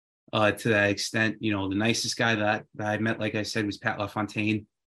to that extent. You know, the nicest guy that I met, like I said, was Pat LaFontaine.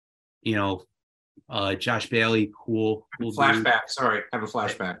 You know, Josh Bailey, cool dude. Flashback. Sorry, have a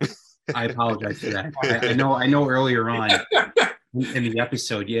flashback. I apologize for that. I know earlier on in the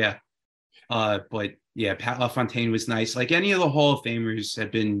episode, yeah. But yeah, Pat LaFontaine was nice. Like any of the Hall of Famers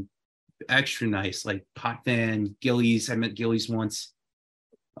have been extra nice. Like Potvin, Gillies. I met Gillies once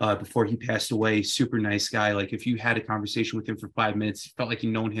before he passed away. Super nice guy. Like if you had a conversation with him for 5 minutes, it felt like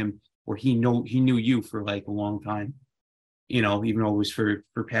you known him, or he knew you for like a long time. You know, even though it was for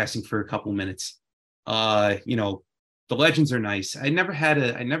passing for a couple minutes. You know, the legends are nice. I never had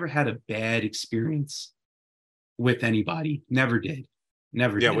a bad experience with anybody. Never did.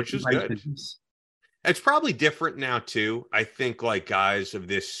 Yeah, which is good. It's probably different now too. I think like guys of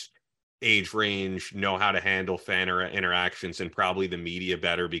this age range know how to handle fan interactions and probably the media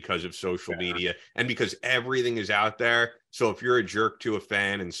better because of social media and because everything is out there. So if you're a jerk to a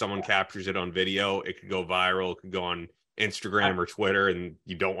fan and someone captures it on video, it could go viral. It could go on Instagram or Twitter, and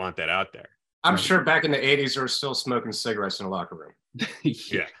you don't want that out there. I'm sure back in the 80s, they were still smoking cigarettes in the locker room.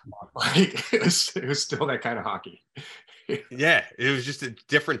 Yeah. Like, it was still that kind of hockey. Yeah, it was just a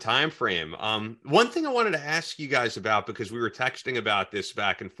different time frame. One thing I wanted to ask you guys about, because we were texting about this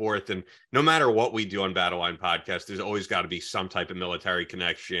back and forth, and no matter what we do on Battle Line Podcast, there's always got to be some type of military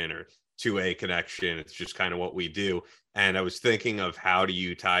connection or 2A connection. It's just kind of what we do. And I was thinking of how do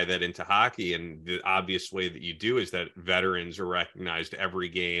you tie that into hockey? And the obvious way that you do is that veterans are recognized every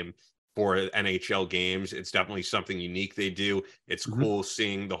game for NHL games. It's definitely something unique they do. It's cool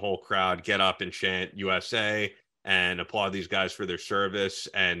seeing the whole crowd get up and chant USA and applaud these guys for their service.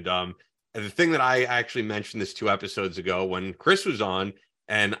 And the thing that I actually mentioned this 2 episodes ago when Chris was on,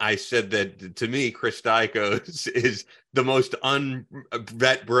 and I said that to me, Chris Dykos is the most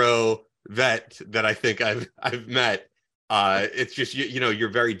vet that I think I've met. It's just, you know, you're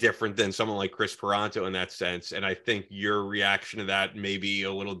very different than someone like Chris Peranto in that sense. And I think your reaction to that may be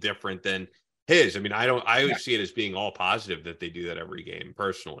a little different than his. I mean, I always see it as being all positive that they do that every game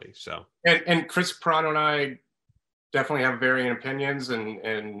personally. So, and Chris Peranto and I definitely have varying opinions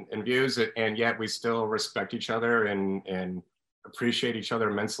and views, and yet we still respect each other and appreciate each other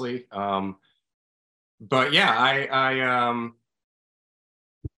immensely. But yeah,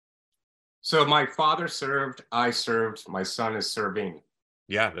 so my father served, I served, my son is serving.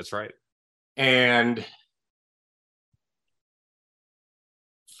 Yeah, that's right. And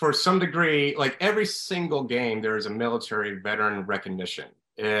for some degree, like every single game, there is a military veteran recognition.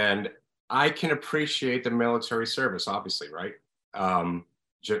 And I can appreciate the military service, obviously, right?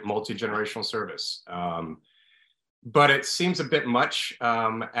 Multi-generational service. But it seems a bit much.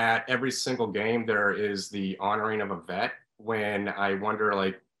 At every single game, there is the honoring of a vet, when I wonder,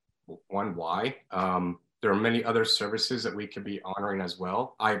 like, one, why? There are many other services that we could be honoring as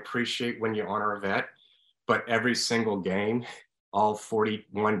well. I appreciate when you honor a vet, but every single game, all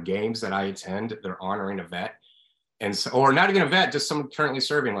 41 games that I attend, they're honoring a vet. And so, or not even a vet, just someone currently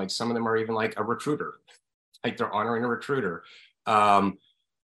serving. Like some of them are even like a recruiter, like they're honoring a recruiter.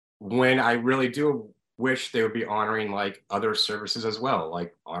 When I really do wish they would be honoring like other services as well,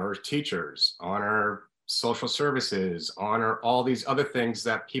 like honor teachers, honor social services, honor all these other things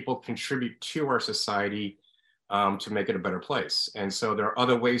that people contribute to our society to make it a better place. And so there are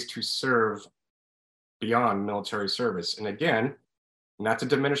other ways to serve beyond military service. And again, not to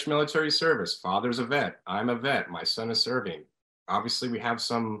diminish military service. Father's a vet. I'm a vet. My son is serving. Obviously, we have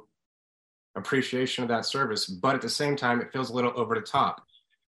some appreciation of that service, but at the same time, it feels a little over the top.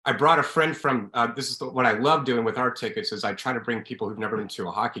 I brought a friend from, this is what I love doing with our tickets, is I try to bring people who've never been to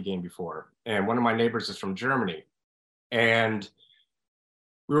a hockey game before. And one of my neighbors is from Germany. And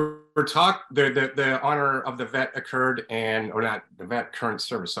we were talking, the honor of the vet occurred, or not the vet, current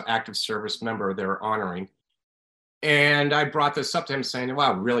service, so active service member they were honoring. And I brought this up to him saying,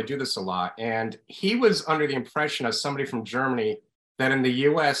 wow, we really do this a lot. And he was under the impression, as somebody from Germany, that in the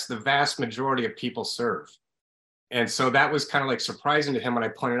US, the vast majority of people serve. And so that was kind of like surprising to him when I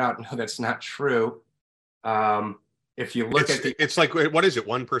pointed out, no, that's not true. If you look it's like, what is it?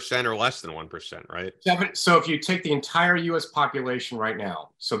 1% or less than 1%, right? So if you take the entire US population right now,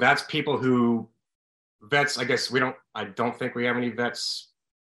 so that's people who vets, I guess I don't think we have any vets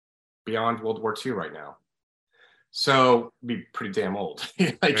beyond World War II right now. So be pretty damn old.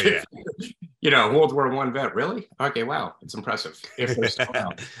 Like, yeah. You know, World War I vet, really? Okay, wow, it's impressive. If they're still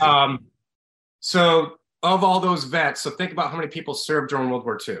out. So of all those vets, so think about how many people served during World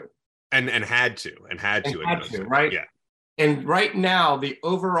War II. And had to, right? Yeah. And right now, the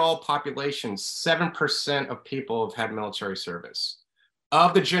overall population, 7% of people have had military service.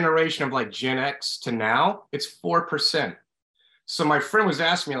 of the generation of like Gen X to now, it's 4%. So my friend was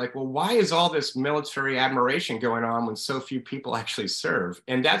asking me like, well, why is all this military admiration going on when so few people actually serve?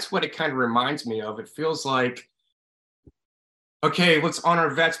 And that's what it kind of reminds me of. It feels like, okay, let's honor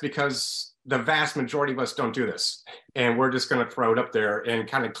vets because the vast majority of us don't do this. And we're just going to throw it up there and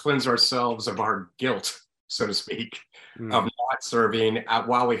kind of cleanse ourselves of our guilt, so to speak, of not serving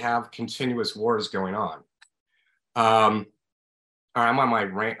while we have continuous wars going on. All right, I'm on my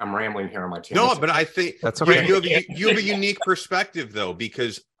rant. I'm rambling here on my team. No, but I think that's okay. You have a unique perspective, though,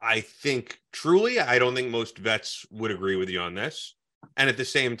 because I think truly, I don't think most vets would agree with you on this. And at the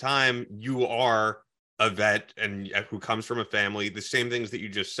same time, you are a vet and who comes from a family, the same things that you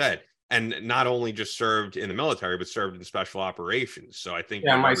just said, and not only just served in the military, but served in special operations. So I think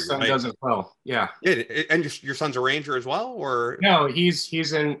my son does as well. Yeah. And your son's a Ranger as well, or no? He's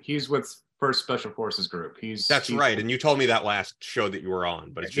with First Special Forces Group. That's right. And you told me that last show that you were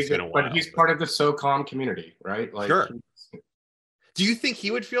on, but it's just been a while. But he's part of the SOCOM community, right? Like, sure. Do you think he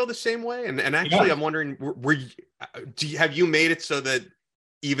would feel the same way? And actually, I'm wondering, have you made it so that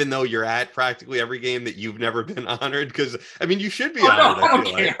even though you're at practically every game that you've never been honored? Because I mean, you should be honored. No, I don't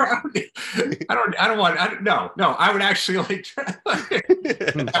care. No. I would actually like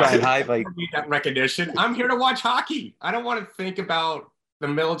try and hide like that recognition. I'm here to watch hockey. I don't want to think about the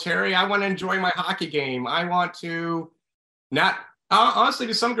military. I want to enjoy my hockey game. I want to not honestly,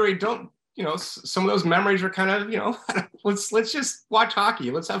 to some degree, don't, some of those memories are kind of, let's just watch hockey.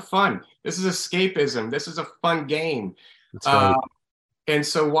 Let's have fun. This is escapism. This is a fun game. That's right. And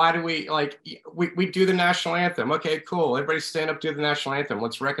so why do we we do the national anthem? Okay, cool. Everybody stand up, do the national anthem.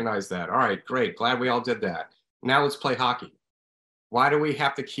 Let's recognize that. All right, great. Glad we all did that. Now let's play hockey. Why do we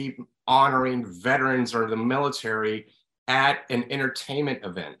have to keep honoring veterans or the military at an entertainment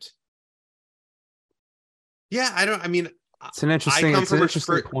event? Yeah, it's an interesting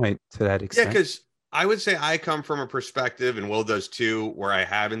point to that extent. Yeah, because I would say I come from a perspective, and Will does too, where I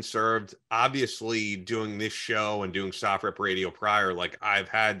haven't served. Obviously, doing this show and doing Soft Rep Radio prior, like I've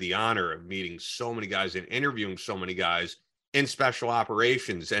had the honor of meeting so many guys and interviewing so many guys in special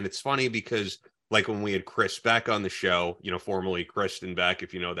operations. And it's funny because like when we had Chris Beck on the show, formerly Kristen Beck,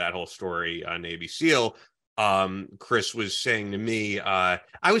 if you know that whole story, Navy SEAL, Chris was saying to me, I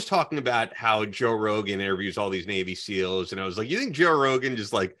was talking about how Joe Rogan interviews all these Navy SEALs, and I was like, you think Joe Rogan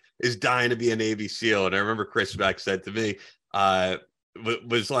just like is dying to be a Navy SEAL? And I remember Chris Beck said to me,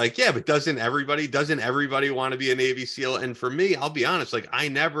 was like, yeah, but doesn't everybody want to be a Navy SEAL? And for me, I'll be honest, like I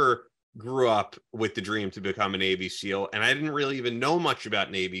never grew up with the dream to become a Navy SEAL, and I didn't really even know much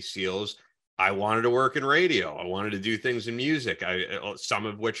about Navy SEAls. I wanted to work in radio. I wanted to do things in music, some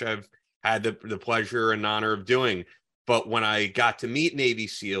of which I've had the pleasure and honor of doing. But when I got to meet Navy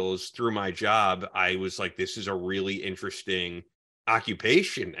SEALs through my job, I was like, this is a really interesting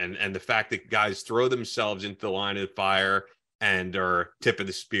occupation. And the fact that guys throw themselves into the line of fire and are tip of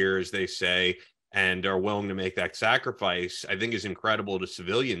the spear, as they say, and are willing to make that sacrifice, I think is incredible to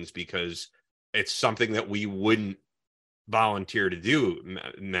civilians, because it's something that we wouldn't volunteer to do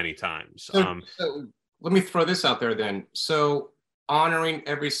many times. So let me throw this out there then. So honoring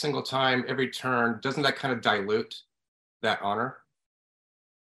every single time, every turn, doesn't that kind of dilute that honor?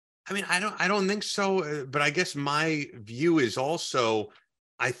 I mean, I don't think so, but I guess my view is also,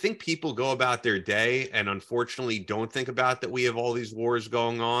 I think people go about their day and unfortunately don't think about that we have all these wars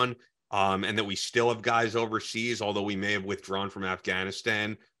going on, and that we still have guys overseas, although we may have withdrawn from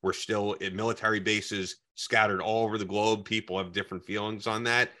Afghanistan. We're still at military bases scattered all over the globe. People have different feelings on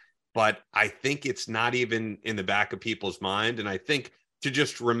that. But I think it's not even in the back of people's mind. And I think to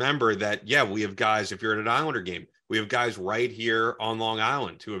just remember that, yeah, we have guys, if you're at an Islander game, we have guys right here on Long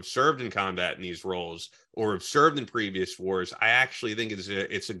Island who have served in combat in these roles or have served in previous wars. I actually think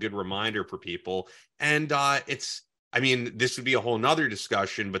it's a good reminder for people. And this would be a whole nother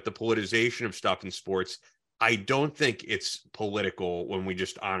discussion, but the politicization of stuff in sports, I don't think it's political when we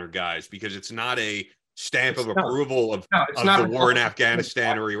just honor guys, because it's not a stamp of approval of the war in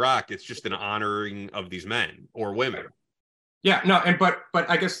Afghanistan or Iraq. It's just an honoring of these men or women. Yeah, no, but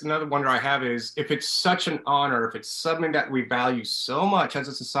I guess another wonder I have is, if it's such an honor, if it's something that we value so much as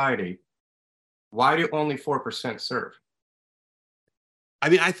a society, why do only 4% serve? I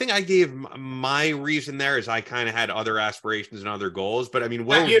mean, I think I gave my reason there is I kind of had other aspirations and other goals. But I mean,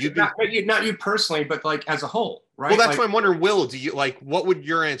 Will, not you personally, but like as a whole, right? Well, that's why I'm wondering, Will, do you what would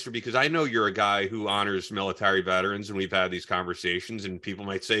your answer be? Because I know you're a guy who honors military veterans, and we've had these conversations, and people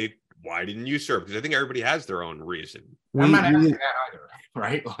might say, why didn't you serve? Because I think everybody has their own reason. I'm not asking that either,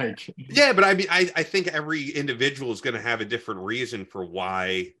 right? Yeah, but I mean, I think every individual is going to have a different reason for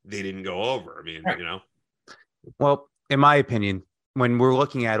why they didn't go over. I mean, Well, in my opinion, when we're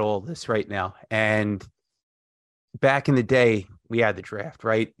looking at all this right now, and back in the day, we had the draft,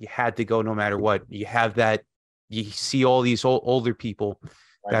 right? You had to go no matter what. You have that. You see all these older people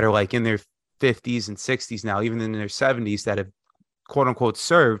that are like in their 50s and 60s now, even in their 70s, that have quote unquote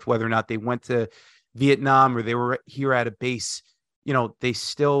served, whether or not they went to Vietnam or they were here at a base, they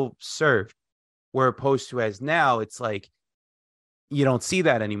still served. Where opposed to as now, it's like you don't see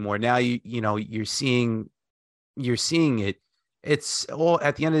that anymore. Now you're seeing it. It's all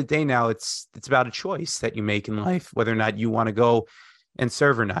at the end of the day now, it's about a choice that you make in life, whether or not you want to go and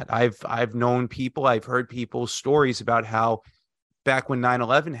serve or not. I've known people, I've heard people's stories about how back when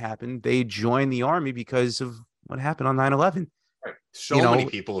 9/11 happened, they joined the army because of what happened on 9/11. Right. So many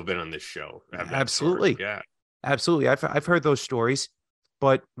people have been on this show. Absolutely. Yeah. Absolutely. I've heard those stories,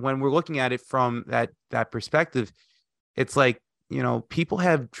 but when we're looking at it from that perspective, it's like, people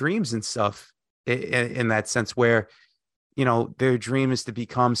have dreams and stuff in that sense where, their dream is to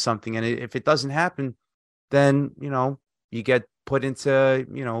become something. And if it doesn't happen, then, you get put into,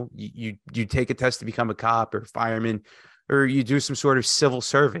 you take a test to become a cop or fireman, or you do some sort of civil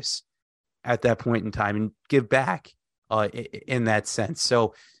service at that point in time and give back in that sense.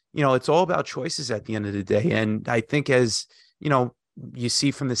 So, it's all about choices at the end of the day. And I think as, you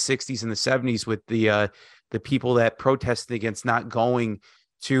see from the 60s and the 70s with the people that protested against not going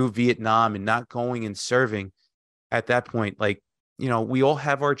to Vietnam and not going and serving at that point, like, we all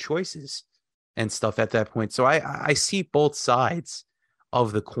have our choices and stuff at that point. So I see both sides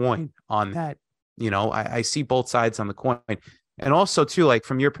of the coin on that. I see both sides on the coin. And also too, like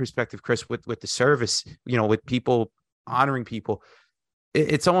from your perspective, Chris, with the service, with people honoring people,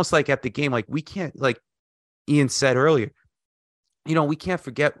 it's almost like at the game, like we can't, like Ian said earlier, we can't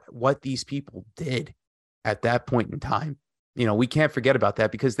forget what these people did at that point in time. We can't forget about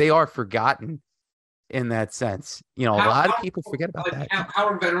that because they are forgotten in that sense. A lot of people forget about that. How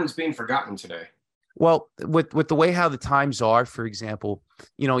are veterans being forgotten today? Well, with the way how the times are, for example,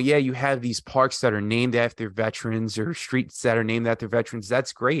 you have these parks that are named after veterans or streets that are named after veterans.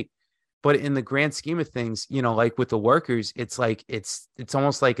 That's great. But in the grand scheme of things, like with the workers, it's like, it's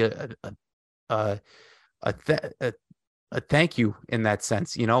almost like a thank you in that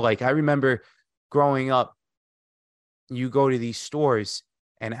sense. Like I remember growing up, you go to these stores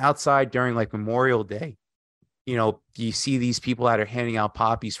and outside during like Memorial Day, you see these people that are handing out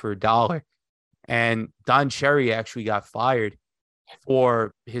poppies for $1. And Don Cherry actually got fired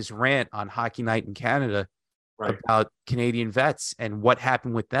for his rant on Hockey Night in Canada about Canadian vets and what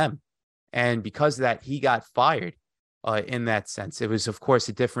happened with them. And because of that, he got fired in that sense. It was, of course,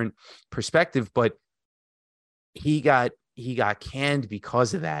 a different perspective, but he got canned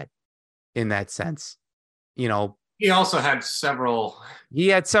because of that in that sense. He also had several. He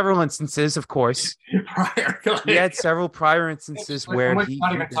had several instances, of course. Prior, he had several prior instances where he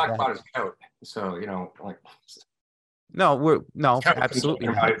not even talk about his coat. So like. No, absolutely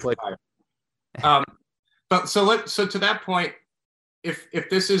not. But so to that point, if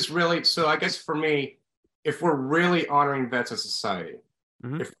this is really, so I guess for me, if we're really honoring vets as a society,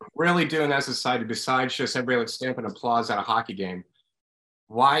 if we're really doing that as a society, besides just everybody like stamping applause at a hockey game,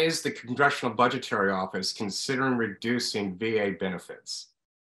 why is the Congressional Budgetary Office considering reducing VA benefits?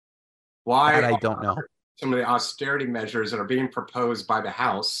 Why? I don't know. Some of the austerity measures that are being proposed by the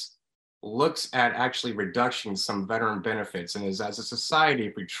House looks at actually reducing some veteran benefits, and is as a society,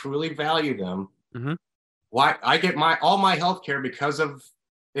 if we truly value them, why I get all my health care because of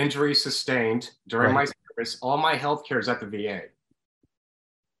injuries sustained during my service, all my health care is at the VA.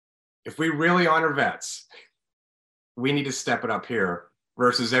 If we really honor vets, we need to step it up here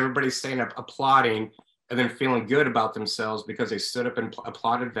versus everybody staying up applauding and then feeling good about themselves because they stood up and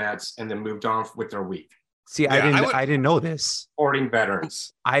applauded vets and then moved on with their week. See, I didn't know this. Supporting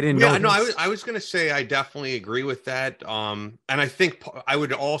veterans. I didn't know. No, I was going to say I definitely agree with that. And I think I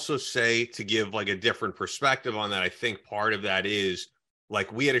would also say, to give like a different perspective on that, I think part of that is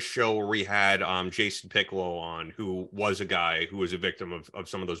like we had a show where we had Jason Piccolo on, who was a guy who was a victim of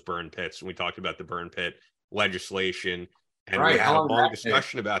some of those burn pits, and we talked about the burn pit legislation, and we had a long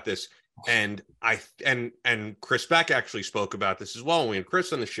discussion about this. And Chris Beck actually spoke about this as well when we had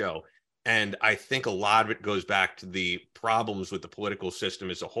Chris on the show. And I think a lot of it goes back to the problems with the political system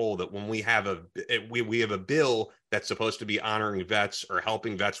as a whole, that when we have a bill that's supposed to be honoring vets or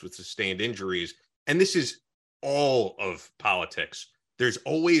helping vets with sustained injuries, and this is all of politics, there's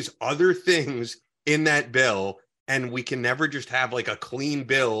always other things in that bill, and we can never just have like a clean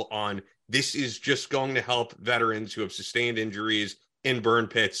bill on this is just going to help veterans who have sustained injuries in burn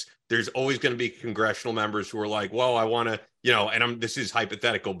pits, there's always going to be congressional members who are like, well, I want to, and this is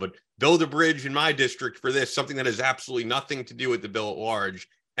hypothetical, but build a bridge in my district for this, something that has absolutely nothing to do with the bill at large.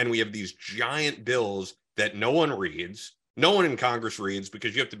 And we have these giant bills that no one reads. No one in Congress reads,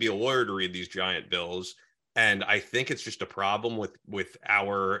 because you have to be a lawyer to read these giant bills. And I think it's just a problem with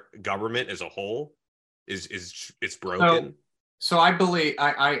our government as a whole. Is it's broken. So I believe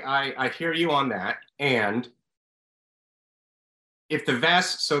I hear you on that. And if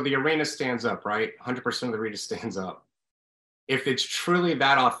the arena stands up, right? 100% of the arena stands up. If it's truly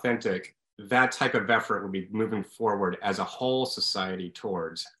that authentic, that type of effort would be moving forward as a whole society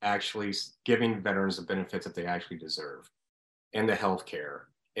towards actually giving veterans the benefits that they actually deserve, and the health care.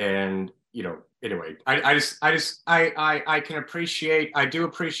 And, anyway, I do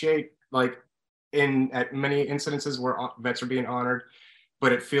appreciate, like, at many incidences where vets are being honored,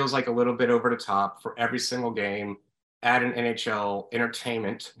 but it feels like a little bit over the top for every single game, add an NHL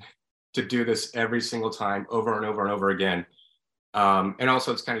entertainment to do this every single time over and over and over again. And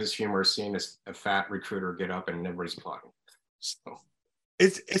also it's kind of just humorous seeing a fat recruiter get up and everybody's applauding. So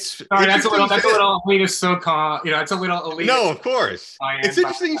that's a little elitist SoCon, it's a little elitist. No, of course. It's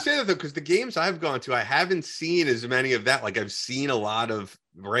interesting you say that, though, because the games I've gone to, I haven't seen as many of that. Like, I've seen a lot of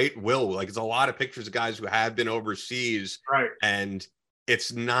it's a lot of pictures of guys who have been overseas. Right. And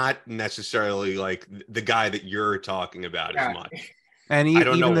it's not necessarily like the guy that you're talking about as much. And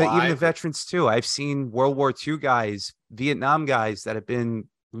even the veterans too. I've seen World War II guys, Vietnam guys that have been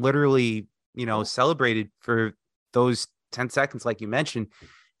literally, celebrated for those 10 seconds, like you mentioned.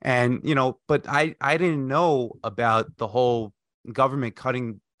 And, but I didn't know about the whole government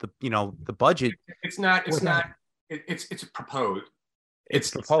cutting the budget. It's proposed.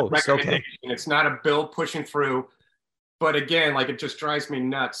 It's proposed. Okay. It's not a bill pushing through. But again, like, it just drives me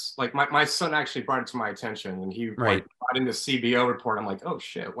nuts. Like, my son actually brought it to my attention, and he brought in the CBO report. I'm like, oh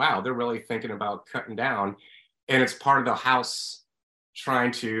shit, wow, they're really thinking about cutting down. And it's part of the House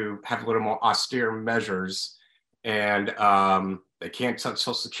trying to have a little more austere measures. And they can't touch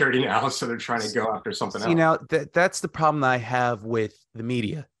Social Security now, so they're trying to go after something else. Now, that's the problem I have with the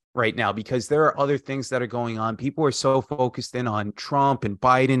media right now, because there are other things that are going on. People are so focused in on Trump and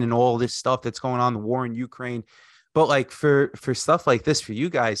Biden and all this stuff that's going on, the war in Ukraine. But like for stuff like this, for you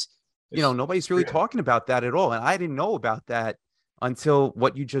guys, nobody's really talking about that at all. And I didn't know about that until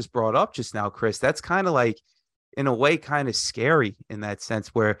what you just brought up just now, Chris. That's kind of like, in a way, kind of scary in that sense,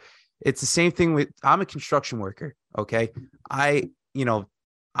 where it's the same thing with, I'm a construction worker. Okay. I've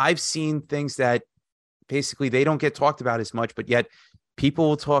seen things that basically they don't get talked about as much, but yet people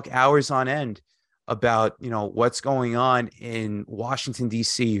will talk hours on end about, what's going on in Washington,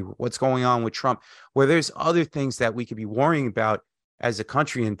 D.C., what's going on with Trump, where there's other things that we could be worrying about as a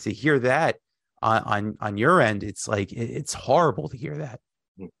country. And to hear that on your end, it's like, it's horrible to hear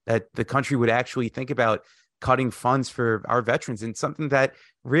that the country would actually think about cutting funds for our veterans, and something that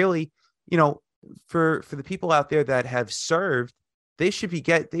really, for the people out there that have served, they should be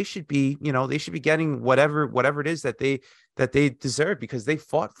getting whatever it is that they deserve, because they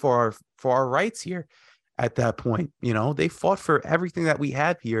fought for our rights here at that point. They fought for everything that we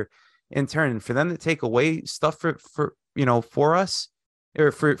have here in turn, and for them to take away stuff for us,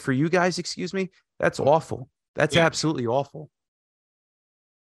 or for you guys, excuse me, that's awful. That's absolutely awful.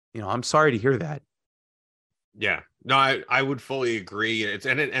 I'm sorry to hear that. Yeah, no, I would fully agree.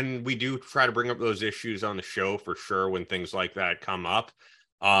 And we do try to bring up those issues on the show for sure when things like that come up.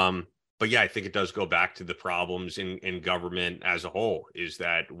 But yeah, I think it does go back to the problems in government as a whole, is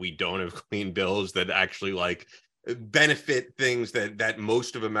that we don't have clean bills that actually like benefit things that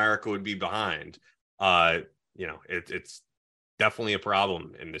most of America would be behind. It's definitely a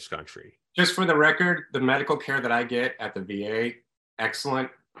problem in this country. Just for the record, the medical care that I get at the VA, excellent.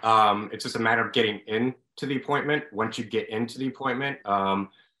 It's just a matter of getting into the appointment. Once you get into the appointment,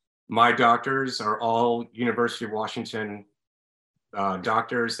 my doctors are all University of Washington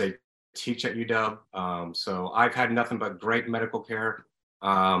doctors. They teach at UW. So I've had nothing but great medical care.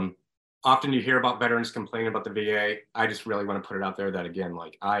 Often you hear about veterans complaining about the VA. I just really want to put it out there that, again,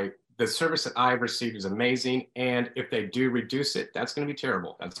 like, the service that I've received is amazing. And if they do reduce it, that's going to be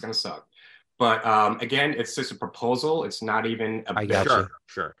terrible. That's going to suck. But again, it's just a proposal. It's not even a bill.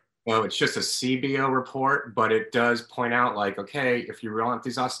 Sure. Well, it's just a CBO report, but it does point out, like, okay, if you want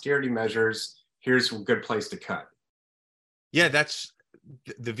these austerity measures, here's a good place to cut. Yeah, that's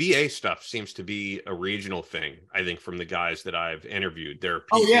the VA stuff seems to be a regional thing. I think from the guys that I've interviewed, there are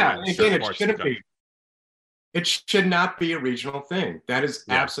people. Oh yeah, again, it shouldn't be. It should not be a regional thing. That is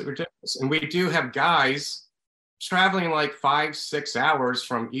absolutely ridiculous. And we do have guys traveling like 5-6 hours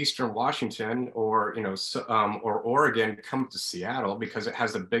from Eastern Washington or or Oregon come to Seattle because it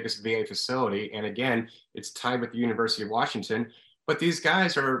has the biggest VA facility, and again, it's tied with the University of Washington. But these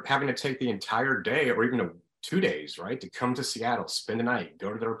guys are having to take the entire day or even 2 days, right, to come to Seattle, spend the night,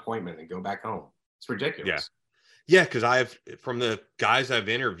 go to their appointment, and go back home. It's ridiculous. Yeah, because from the guys I've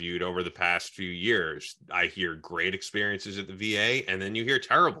interviewed over the past few years, I hear great experiences at the VA, and then you hear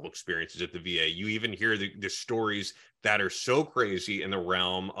terrible experiences at the VA. You even hear the stories that are so crazy in the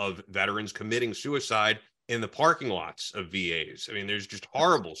realm of veterans committing suicide in the parking lots of VAs. I mean, there's just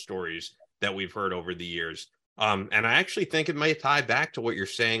horrible stories that we've heard over the years. And I actually think it may tie back to what you're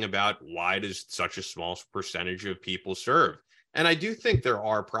saying about why does such a small percentage of people serve? And I do think there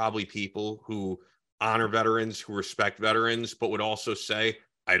are probably people who honor veterans, who respect veterans, but would also say,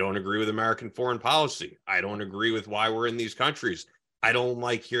 I don't agree with American foreign policy. I don't agree with why we're in these countries. I don't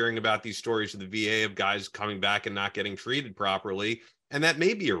like hearing about these stories of the VA of guys coming back and not getting treated properly. And that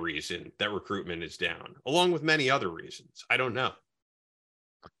may be a reason that recruitment is down, along with many other reasons. I don't know.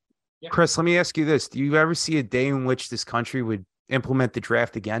 Yeah. Chris, let me ask you this. Do you ever see a day in which this country would implement the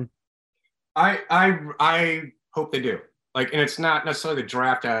draft again? I hope they do. Like, and it's not necessarily the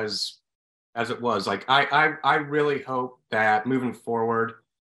draft as it was. Like, I really hope that moving forward,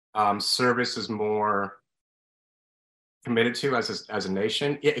 service is more committed to as a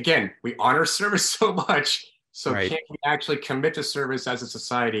nation. Again, we honor service so much. So Right. can't we actually commit to service as a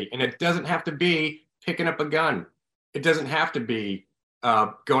society? And it doesn't have to be picking up a gun. It doesn't have to be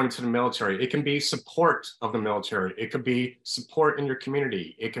going into the military. It can be support of the military. It could be support in your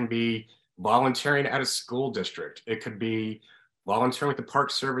community. It can be volunteering at a school district. It could be volunteering with the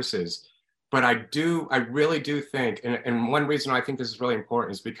park services. But I really do think, and one reason I think this is really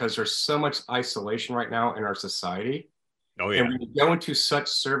important is because there's so much isolation right now in our society. Oh, yeah. And when you go into such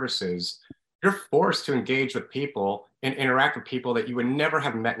services, you're forced to engage with people and interact with people that you would never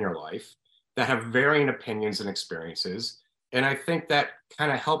have met in your life, that have varying opinions and experiences. And I think that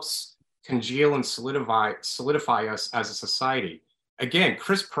kind of helps congeal and solidify us as a society. Again,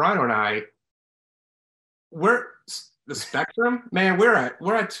 Chris Pirano and I, we're the spectrum, man, we're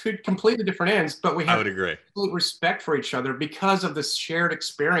at two completely different ends, but we I have would agree. absolute respect for each other because of the shared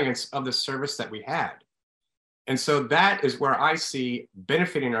experience of the service that we had. And so that is where I see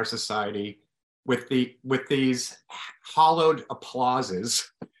benefiting our society with these hollowed applauses.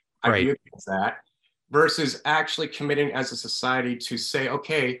 I Right. view it as that, versus actually committing as a society to say,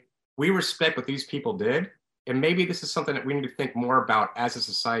 okay, we respect what these people did, and maybe this is something that we need to think more about as a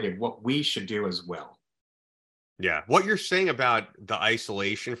society of what we should do as well. Yeah. What you're saying about the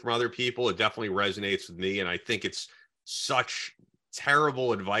isolation from other people, it definitely resonates with me. And I think it's such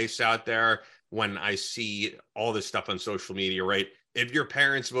terrible advice out there when I see all this stuff on social media, right? If your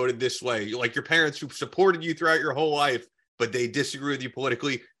parents voted this way, like your parents who supported you throughout your whole life, but they disagree with you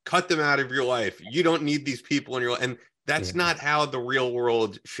politically, cut them out of your life. You don't need these people in your life. And that's not how the real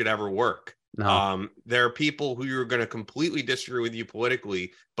world should ever work. No. There are people who you're going to completely disagree with you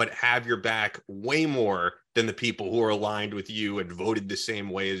politically, but have your back way more than the people who are aligned with you and voted the same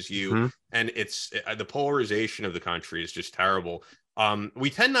way as you. Mm-hmm. And it's the polarization of the country is just terrible. We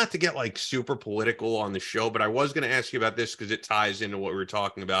tend not to get like super political on the show, but I was going to ask you about this because it ties into what we were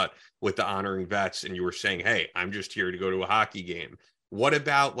talking about with the honoring vets. And you were saying, hey, I'm just here to go to a hockey game. What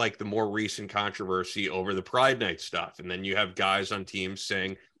about like the more recent controversy over the Pride Night stuff? And then you have guys on teams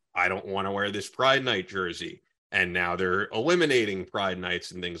saying, I don't want to wear this Pride Night jersey. And now they're eliminating Pride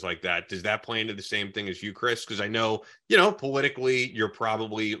Nights and things like that. Does that play into the same thing as you, Chris? Because I know, politically, you're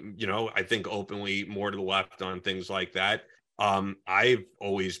probably, I think openly more to the left on things like that. I've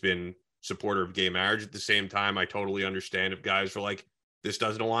always been supporter of gay marriage. At the same time, I totally understand if guys are like, this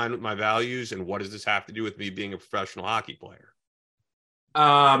doesn't align with my values. And what does this have to do with me being a professional hockey player?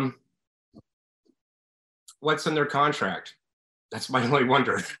 What's in their contract? That's my only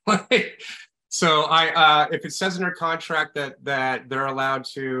wonder. So if it says in their contract that they're allowed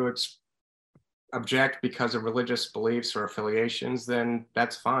to object because of religious beliefs or affiliations, then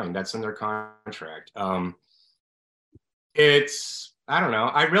that's fine. That's in their contract. I don't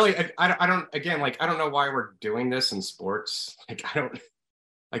know. I don't know why we're doing this in sports.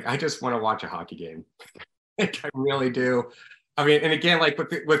 I just want to watch a hockey game. I really do. I mean, and again, like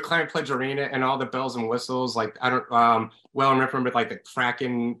with Climate Pledge Arena and all the bells and whistles, like I don't remember like the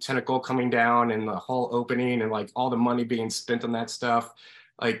Kraken tentacle coming down and the whole opening and like all the money being spent on that stuff,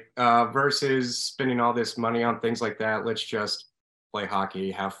 like versus spending all this money on things like that. Let's just play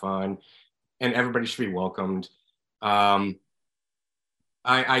hockey, have fun, and everybody should be welcomed. I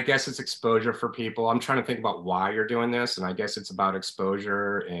guess it's exposure for people. I'm trying to think about why you're doing this, and I guess it's about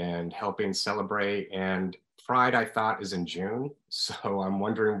exposure and helping celebrate. And Pride, I thought, is in June. So I'm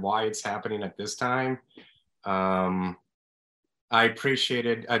wondering why it's happening at this time. I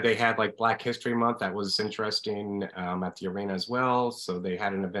appreciated they had like Black History Month. That was interesting at the arena as well. So they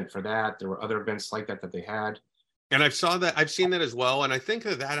had an event for that. There were other events like that they had. And I've seen that as well. And I think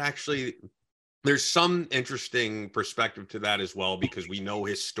that actually, there's some interesting perspective to that as well, because we know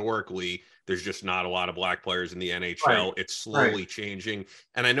historically there's just not a lot of Black players in the NHL. Right. It's slowly changing.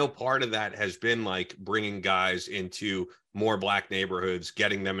 And I know part of that has been like bringing guys into more Black neighborhoods,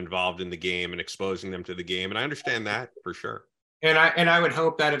 getting them involved in the game and exposing them to the game. And I understand that for sure. And I would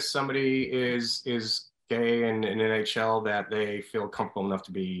hope that if somebody is gay in NHL, that they feel comfortable enough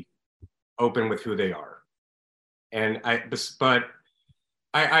to be open with who they are. And I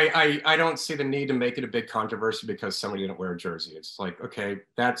don't see the need to make it a big controversy because somebody didn't wear a jersey. It's like, okay,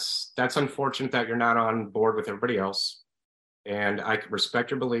 that's unfortunate that you're not on board with everybody else. And I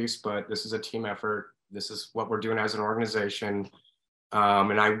respect your beliefs, but this is a team effort. This is what we're doing as an organization.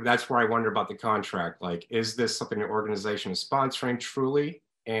 That's where I wonder about the contract. Like, is this something your organization is sponsoring truly?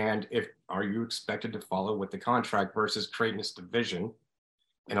 And are you expected to follow with the contract versus creating this division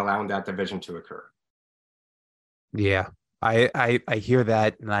and allowing that division to occur? Yeah, I hear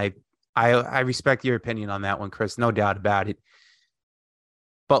that, and I respect your opinion on that one, Chris. No doubt about it.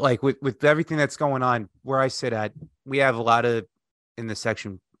 But like with everything that's going on, where I sit at, we have a lot of in this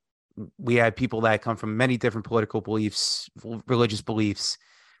section. We have people that come from many different political beliefs, religious beliefs,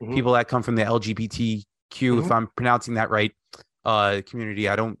 people that come from the LGBTQ, if I'm pronouncing that right, community.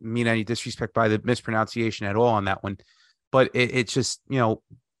 I don't mean any disrespect by the mispronunciation at all on that one, but it's just,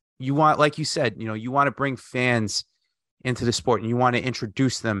 you want, like you said, you want to bring fans into the sport and you want to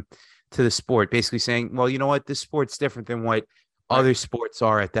introduce them to the sport, basically saying, well, you know what, this sport's different than what other sports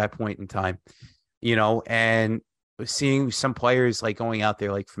are at that point in time, and seeing some players like going out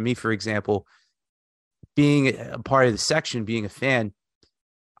there, like for me, for example, being a part of the section, being a fan,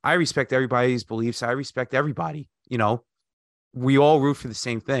 I respect everybody's beliefs. I respect everybody, we all root for the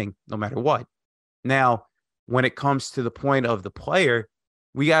same thing, no matter what. Now, when it comes to the point of the player,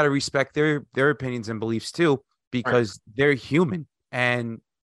 we got to respect their opinions and beliefs too, because they're human. And,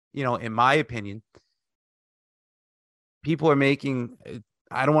 in my opinion, people are making,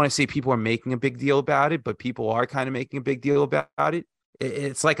 I don't want to say people are making a big deal about it, but people are kind of making a big deal about it.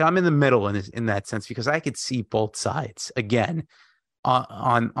 It's like I'm in the middle in that sense, because I could see both sides again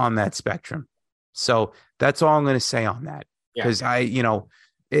on that spectrum. So that's all I'm going to say on that. Because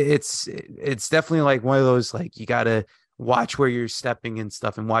it's definitely like one of those, like, you got to watch where you're stepping and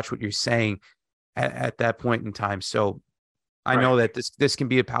stuff and watch what you're saying at that point in time. So I know that this can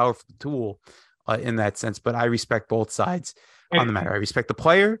be a powerful tool in that sense, but I respect both sides on the matter. I respect the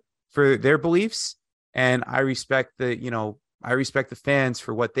player for their beliefs, and I respect the fans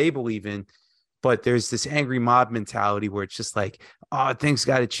for what they believe in. But there's this angry mob mentality where it's just like, oh, things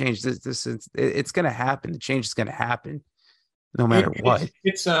got to change. It's going to happen. The change is going to happen no matter what.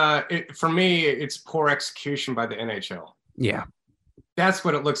 For me, it's poor execution by the NHL. Yeah. That's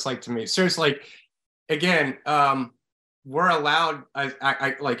what it looks like to me. Seriously, again, we're allowed,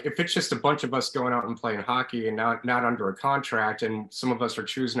 I like, if it's just a bunch of us going out and playing hockey and not under a contract, and some of us are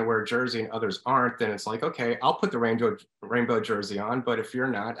choosing to wear a jersey and others aren't, then it's like, okay, I'll put the rainbow jersey on, but if you're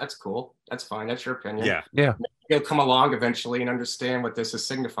not, that's cool. That's fine. That's your opinion. Yeah. Yeah. You'll come along eventually and understand what this is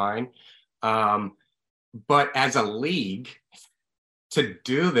signifying. But as a league, to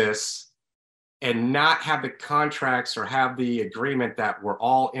do this and not have the contracts or have the agreement that we're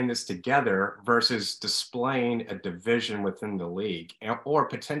all in this together versus displaying a division within the league or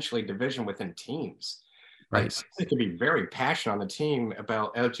potentially division within teams. Right. Like, it could be very passionate on the team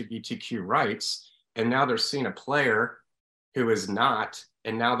about LGBTQ rights, and now they're seeing a player who is not,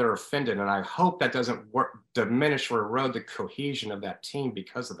 and now they're offended. And I hope that doesn't diminish or erode the cohesion of that team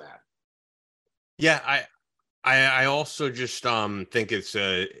because of that. Yeah, I also just think it's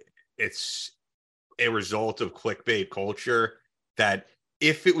a result of clickbait culture, that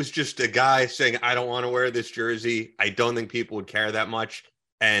if it was just a guy saying, I don't want to wear this jersey, I don't think people would care that much.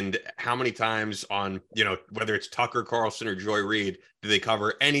 And how many times on, whether it's Tucker Carlson or Joy Reid, do they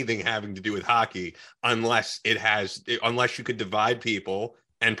cover anything having to do with hockey unless you could divide people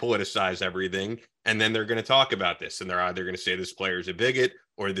and politicize everything. And then they're going to talk about this, and they're either going to say this player is a bigot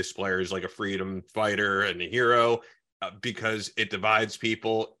or this player is like a freedom fighter and a hero, because it divides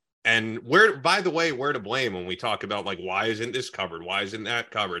people. And by the way, we're to blame when we talk about, like, why isn't this covered? Why isn't that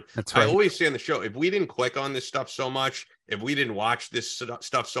covered? That's right. I always say on the show, if we didn't click on this stuff so much, if we didn't watch this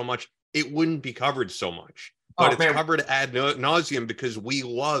stuff so much, it wouldn't be covered so much. But it's covered ad nauseum because we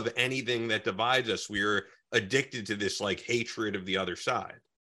love anything that divides us. We're addicted to this, like, hatred of the other side.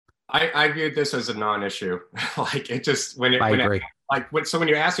 I viewed this as a non-issue. Like it just when you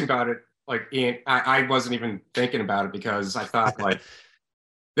asked me about it, like Ian, I wasn't even thinking about it because I thought like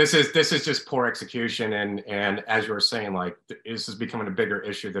this is just poor execution and as you were saying, like this is becoming a bigger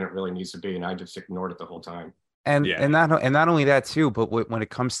issue than it really needs to be, and I just ignored it the whole time. And not only that too, but when it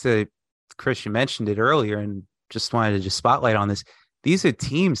comes to Chris, you mentioned it earlier, and just wanted to spotlight on this. These are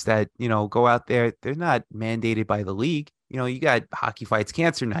teams that go out there. They're not mandated by the league. You got Hockey Fights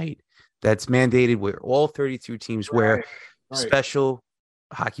Cancer Night that's mandated where all 32 teams wear special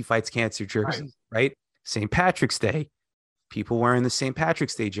Hockey Fights Cancer jerseys, right? St. Patrick's Day, people wearing the St.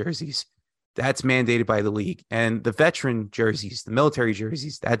 Patrick's Day jerseys. That's mandated by the league. And the veteran jerseys, the military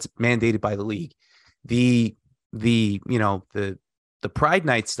jerseys, that's mandated by the league. The Pride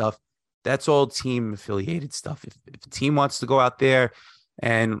Night stuff, that's all team affiliated stuff. If a team wants to go out there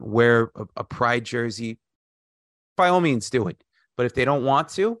and wear a Pride jersey, by all means do it. But if they don't want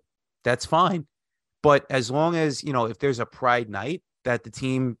to, that's fine. But as long as, if there's a Pride Night that the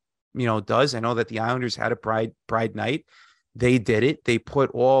team, does, I know that the Islanders had a Pride Night. They did it. They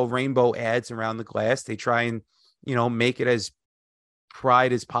put all rainbow ads around the glass. They try and, make it as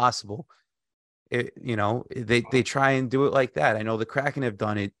pride as possible. They try and do it like that. I know the Kraken have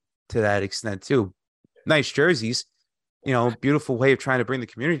done it to that extent too. Nice jerseys, beautiful way of trying to bring the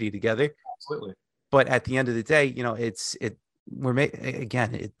community together. Absolutely. But at the end of the day,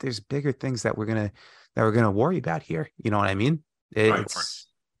 there's bigger things that we're gonna worry about here. You know what I mean?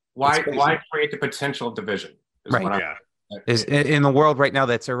 Why create the potential division? Right. Is in the world right now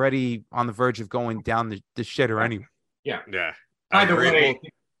that's already on the verge of going down the shitter anyway. Yeah. Yeah. By the way,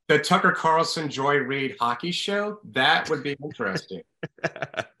 the Tucker Carlson Joy Reid hockey show, that would be interesting.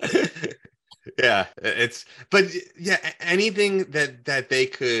 Anything that they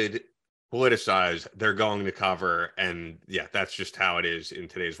could politicize, they're going to cover, and that's just how it is in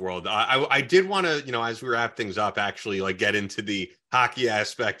today's world. I did want to, as we wrap things up, actually like get into the hockey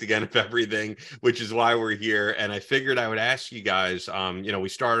aspect again of everything, which is why we're here. And I figured I would ask you guys, we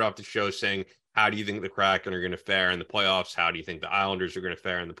started off the show saying, how do you think the Kraken are going to fare in the playoffs? How do you think the Islanders are going to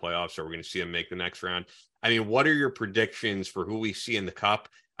fare in the playoffs? Are we going to see them make the next round? I mean, what are your predictions for who we see in the Cup?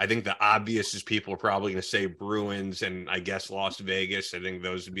 I think the obvious is people are probably going to say Bruins and I guess Las Vegas. I think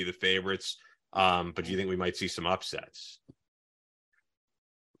those would be the favorites. But do you think we might see some upsets?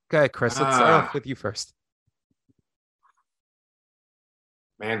 Okay, Chris, let's start off with you first.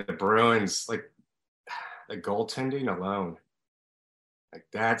 Man, the Bruins, like the goaltending alone. Like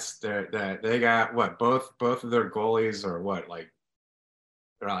that's they got what both of their goalies are what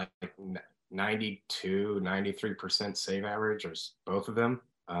they're like 92-93% save average, or both of them.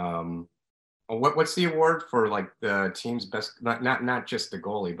 What's the award for like the team's best? Not just the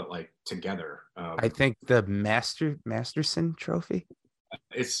goalie, but like together. I think the Masterson Trophy.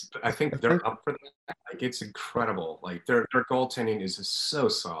 I think they're up for that. Like it's incredible. Like their goaltending is just so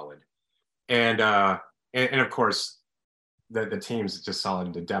solid, and of course. The team's just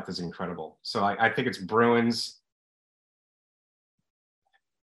solid. The depth is incredible. So I think it's Bruins.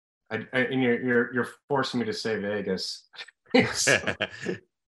 And you're forcing me to say Vegas. And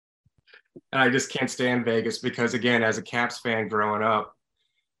I just can't stand Vegas because, again, as a Caps fan growing up,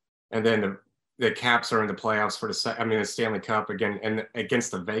 and then the Caps are in the playoffs for the Stanley Cup again, and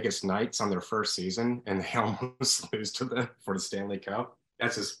against the Vegas Knights on their first season, and they almost lose to them for the Stanley Cup.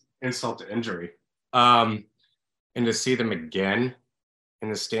 That's just insult to injury. And to see them again in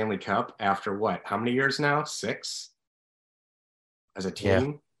the Stanley Cup after what? How many years now? 6? As a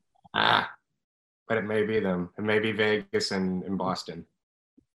team? Yeah. But it may be them. It may be Vegas and Boston.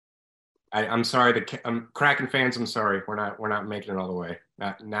 I'm sorry, Kraken fans. I'm sorry, we're not making it all the way.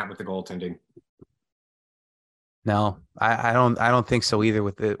 Not with the goaltending. No, I don't think so either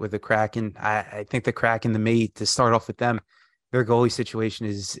with the Kraken. I think the Kraken, to start off with them, their goalie situation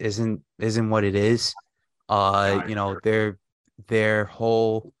isn't what it is. They're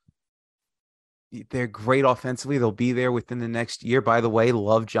great offensively. They'll be there within the next year. By the way,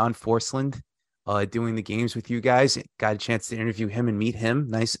 love John Forsland doing the games with you guys. Got a chance to interview him and meet him.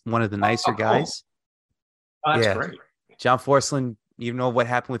 Nice, one of the nicer guys. That's great. John Forsland, even though what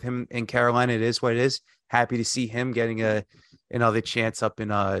happened with him in Carolina, it is what it is. Happy to see him getting another chance up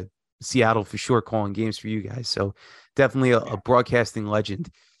in Seattle for sure, calling games for you guys. So definitely a broadcasting legend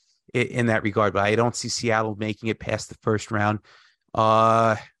in that regard, but I don't see Seattle making it past the first round.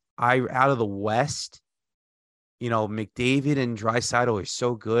 Out of the West, McDavid and Draisaitl are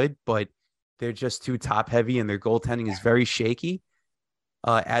so good, but they're just too top heavy and their goaltending is very shaky.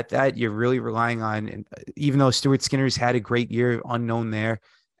 At that, you're really relying on, and even though Stuart Skinner's had a great year, unknown there,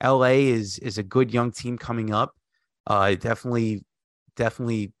 LA is a good young team coming up. Definitely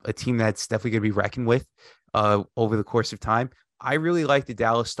definitely a team that's definitely going to be reckoned with over the course of time. I really like the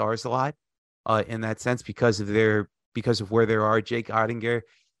Dallas Stars a lot in that sense because of where they are. Jake Ottinger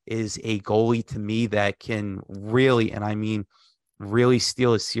is a goalie to me that can really, and I mean really,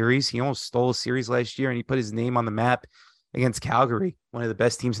 steal a series. He almost stole a series last year, and he put his name on the map against Calgary, one of the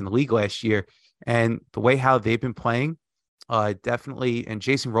best teams in the league last year. And the way how they've been playing, definitely, and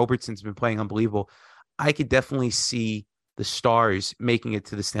Jason Robertson's been playing unbelievable. I could definitely see the Stars making it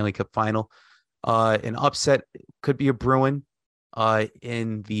to the Stanley Cup final. An upset could be a Bruin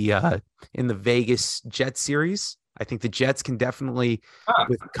in the Vegas Jets series. I think the Jets can definitely,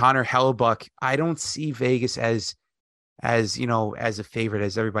 with Connor Hellebuck, I don't see Vegas as a favorite,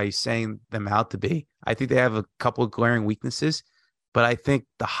 as everybody's saying them out to be. I think they have a couple of glaring weaknesses, but I think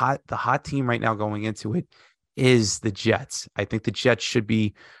the hot team right now going into it is the Jets. I think the Jets should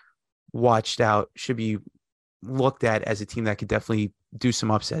be watched out, should be looked at as a team that could definitely do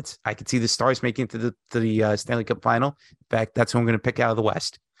some upsets. I could see the Stars making it to the Stanley Cup final. In fact, that's who I'm going to pick out of the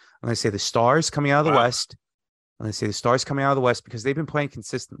West. I'm going to say the Stars coming out of the West. I'm going to say the Stars coming out of the West because they've been playing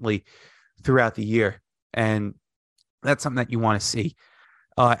consistently throughout the year, and that's something that you want to see.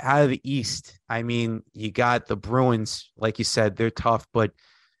 Out of the East, I mean, you got the Bruins, like you said, they're tough, but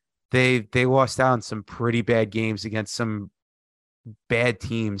they lost out in some pretty bad games against some bad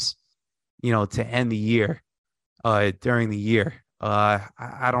teams, to end the year, during the year.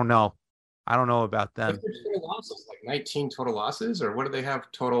 I don't know. I don't know about them. What's their total losses? Like 19 total losses, or what do they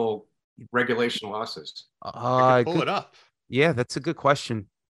have total regulation losses? I could pull it up. Yeah, that's a good question.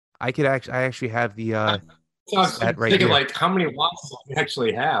 I actually have the So I was stat right thinking, here. like, how many losses do they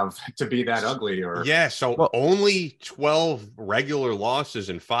actually have to be that ugly? Or Only 12 regular losses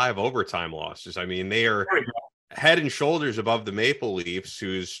and 5 overtime losses. I mean, they are head and shoulders above the Maple Leafs,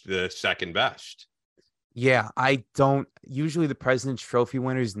 who's the second best. Yeah, I don't. Usually the President's Trophy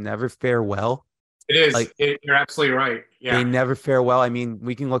winners never fare well. It is. You're absolutely right. Yeah, they never fare well. I mean,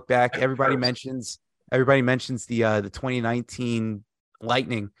 we can look back. Everybody mentions the 2019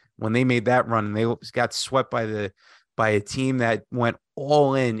 Lightning when they made that run, and they got swept by a team that went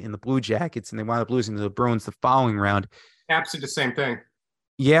all in the Blue Jackets, and they wound up losing to the Bruins the following round. Caps did the same thing.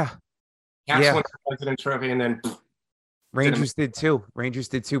 Yeah, Caps won the President's Trophy, and then Rangers did too. Rangers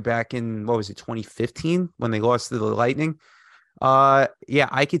did too back in 2015 when they lost to the Lightning. I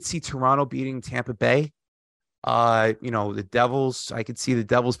could see Toronto beating Tampa Bay. The Devils, I could see the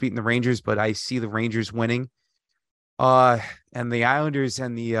Devils beating the Rangers, but I see the Rangers winning. And the Islanders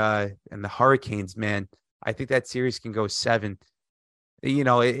and the Hurricanes, man, I think that series can go 7.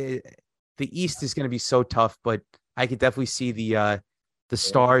 The East is going to be so tough, but I could definitely see the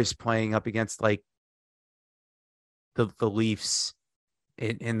Stars playing up against like the Leafs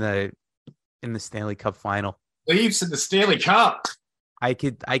in the Stanley Cup final. Leafs in the Stanley Cup. I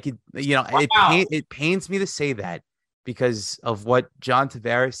could, Wow. it pains me to say that because of what John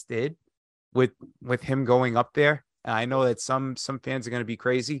Tavares did with him going up there. And I know that some fans are going to be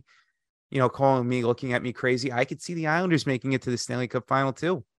crazy, looking at me crazy. I could see the Islanders making it to the Stanley Cup final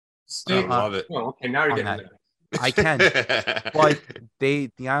too. I love it. Oh, okay, now you're getting there. I can, but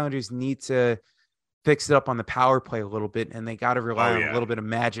the Islanders need to fix it up on the power play a little bit, and they got to rely on a little bit of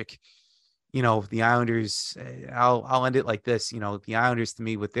magic. The Islanders, I'll end it like this. The Islanders, to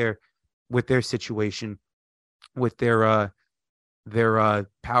me, with their situation, with their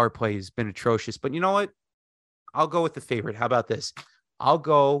power play has been atrocious. But you know what? I'll go with the favorite. How about this? I'll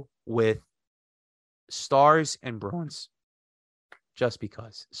go with Stars and Bruins. Just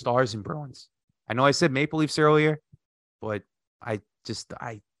because. Stars and Bruins. I know I said Maple Leafs earlier, but I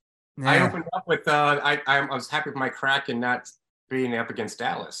opened up with I was happy with my Kraken not being up against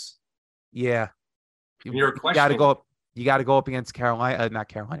Dallas. Yeah. You got to go up. You got to go up against Carolina. Not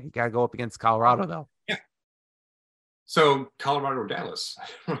Carolina. You got to go up against Colorado, though. Yeah. So Colorado or Dallas?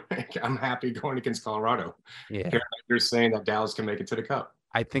 I'm happy going against Colorado. Yeah. You're saying that Dallas can make it to the Cup.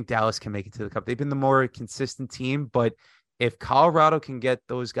 I think Dallas can make it to the Cup. They've been the more consistent team, but if Colorado can get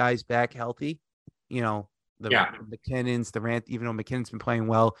those guys back healthy, McKinnon's, even though McKinnon's been playing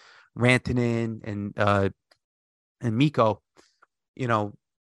well, Rantanen and Mikko,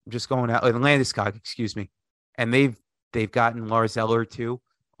 just going out, Landeskog, excuse me. And they've gotten Lars Eller too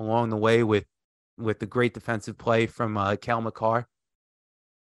along the way with the great defensive play from Cal McCarr.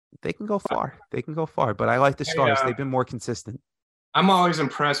 They can go far. But I like the Stars. They've been more consistent. I'm always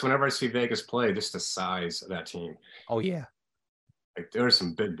impressed whenever I see Vegas play, just the size of that team. Oh, yeah. Like, there are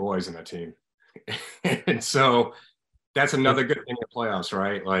some big boys in that team. And so that's another good thing in the playoffs,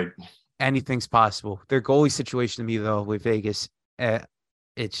 right? Like, anything's possible. Their goalie situation to me, though, with Vegas,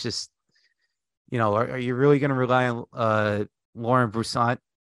 it's just, are you really going to rely on Lauren Brusant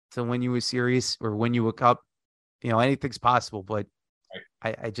to win you a series or win you a cup. Anything's possible, but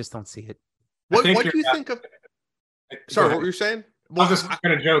I just don't see it. What do you think of? Sorry, what were you saying? Well, I was just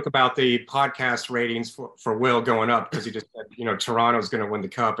going to joke about the podcast ratings for Will going up because he just said, Toronto's going to win the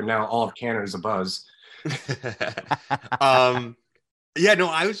cup, and now all of Canada's a buzz. Yeah, no,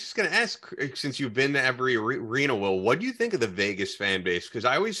 I was just going to ask, since you've been to every arena, Will, what do you think of the Vegas fan base? Because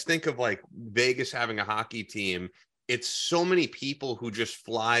I always think of like Vegas having a hockey team. It's so many people who just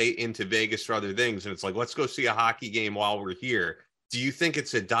fly into Vegas for other things. And it's like, let's go see a hockey game while we're here. Do you think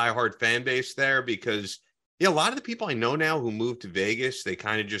it's a diehard fan base there? Because a lot of the people I know now who move to Vegas, they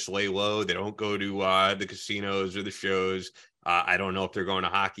kind of just lay low. They don't go to the casinos or the shows. I don't know if they're going to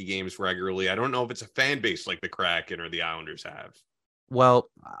hockey games regularly. I don't know if it's a fan base like the Kraken or the Islanders have. Well,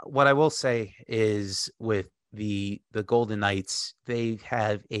 what I will say is with the Golden Knights, they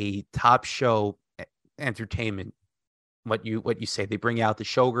have a top show entertainment. What you say, they bring out the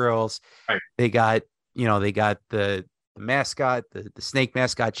showgirls. Right. They got the mascot, the snake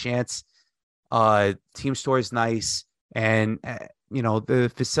mascot Chance. Team store is nice, and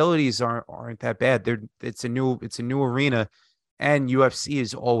the facilities aren't that bad. It's a new arena, and UFC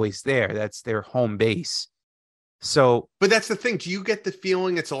is always there. That's their home base. So, but that's the thing. Do you get the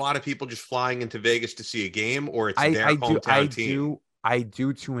feeling it's a lot of people just flying into Vegas to see a game, or it's their hometown team? I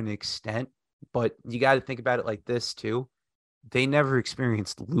do to an extent, but you got to think about it like this too. They never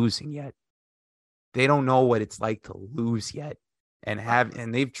experienced losing yet. They don't know what it's like to lose yet,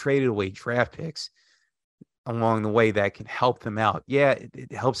 and they've traded away draft picks along the way that can help them out. Yeah,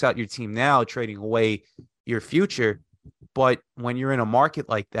 it helps out your team now, trading away your future. But when you're in a market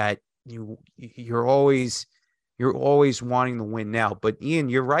like that, you're always wanting to win now. But Ian,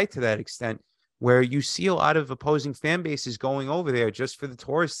 you're right to that extent, where you see a lot of opposing fan bases going over there just for the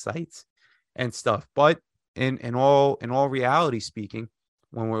tourist sites and stuff. But in all reality speaking,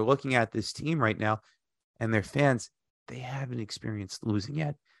 when we're looking at this team right now and their fans, they haven't experienced losing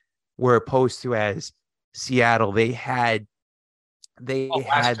yet. Where opposed to as Seattle, they had the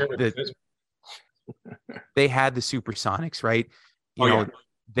Supersonics, right? You know,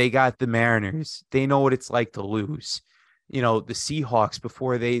 they got the Mariners. They know what it's like to lose. The Seahawks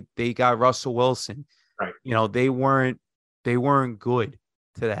before they got Russell Wilson. Right. They weren't good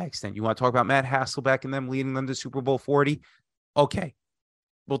to that extent. You want to talk about Matt Hasselbeck and them leading them to Super Bowl 40? Okay,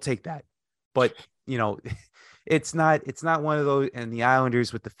 we'll take that. But it's not one of those. And the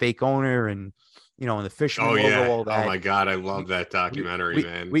Islanders with the fake owner and and the fisherman logo, all that. Oh my God, I love that documentary,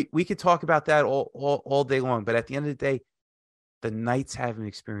 man. We could talk about that all day long, but at the end of the day, the Knights haven't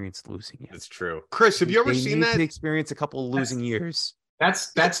experienced losing yet. That's true. Chris, have you ever seen that? To experience a couple of losing years.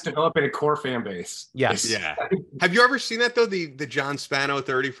 That's developing a core fan base. Yes. Yeah. Have you ever seen that though? The John Spano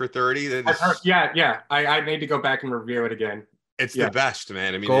 30 for 30? Yeah. I need to go back and review it again. It's the best,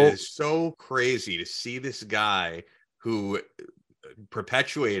 man. I mean, it is so crazy to see this guy who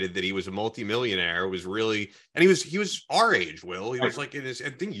perpetuated that he was a multimillionaire, was really, and he was our age, Will. He was like I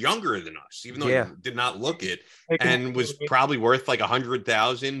think younger than us, even though he did not look it, and was probably worth like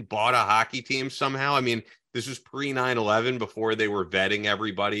 100,000, bought a hockey team somehow. I mean, this was pre 9/11, before they were vetting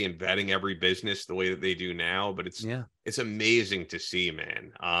everybody and vetting every business the way that they do now. But it's amazing to see,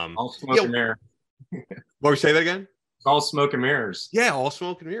 man. All smoke and mirror. What, say that again? All smoke and mirrors. Yeah, all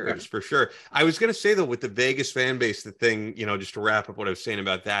smoke and mirrors, for sure. I was going to say, though, with the Vegas fan base, the thing, just to wrap up what I was saying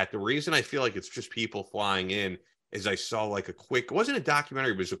about that, the reason I feel like it's just people flying in is I saw like it wasn't a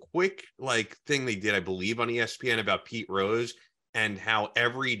documentary, but it was a quick like thing they did, I believe, on ESPN about Pete Rose and how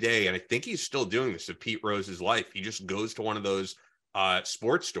every day, and I think he's still doing this of Pete Rose's life, he just goes to one of those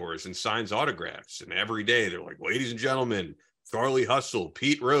sports stores and signs autographs. And every day they're like, ladies and gentlemen, Charlie Hustle,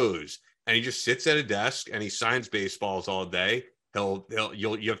 Pete Rose. And he just sits at a desk and he signs baseballs all day.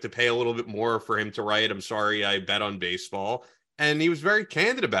 You have to pay a little bit more for him to write, I'm sorry, I bet on baseball. And he was very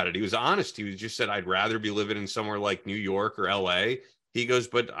candid about it. He was honest. He just said, I'd rather be living in somewhere like New York or LA. He goes,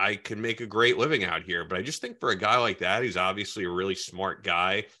 but I can make a great living out here. But I just think for a guy like that, who's obviously a really smart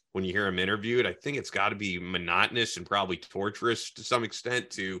guy, when you hear him interviewed, I think it's got to be monotonous and probably torturous to some extent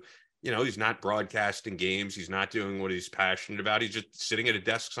to, he's not broadcasting games. He's not doing what he's passionate about. He's just sitting at a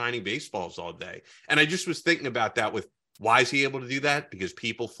desk signing baseballs all day. And I just was thinking about that with, why is he able to do that? Because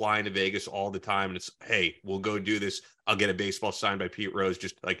people fly into Vegas all the time and it's, hey, we'll go do this. I'll get a baseball signed by Pete Rose.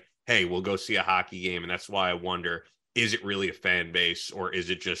 Just like, hey, we'll go see a hockey game. And that's why I wonder, is it really a fan base, or is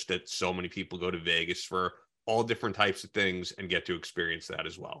it just that so many people go to Vegas for all different types of things and get to experience that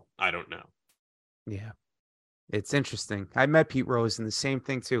as well? I don't know. Yeah. It's interesting. I met Pete Rose and the same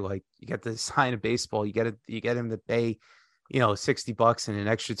thing too. Like, you get to sign a baseball, you get him to pay, $60 and an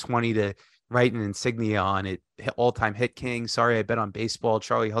extra 20 to write an insignia on it, all-time hit king, sorry I bet on baseball,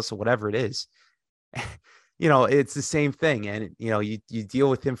 Charlie Hustle, whatever it is. It's the same thing. And you deal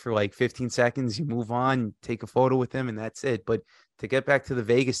with him for like 15 seconds, you move on, take a photo with him, and that's it. But to get back to the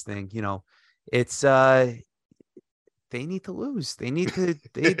Vegas thing, it's they need to lose. I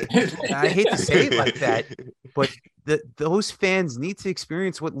hate to say it like that, but those fans need to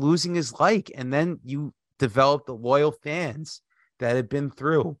experience what losing is like. And then you develop the loyal fans that have been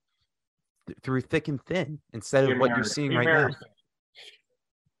through thick and thin instead of what you're seeing right now.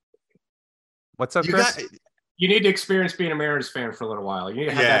 What's up, Chris? You need to experience being a Mariners fan for a little while. You need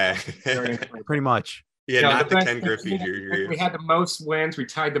to have that pretty much. Yeah, not the Ken Griffey jersey. We had the most wins. We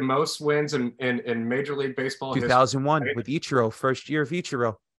tied the most wins in Major League Baseball 2001 history. With Ichiro, first year of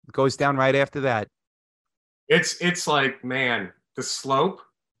Ichiro. It goes down right after that. It's like, man, the slope.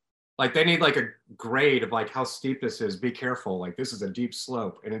 Like they need like a grade of like how steep this is. Be careful. Like this is a deep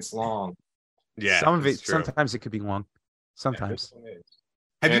slope and it's long. Yeah, some of it. Sometimes it could be long. Sometimes.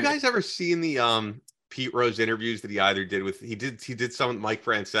 Have you guys ever seen the Pete Rose interviews that he either did with he did some with Mike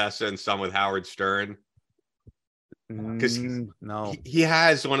Francesa and some with Howard Stern? Because no, he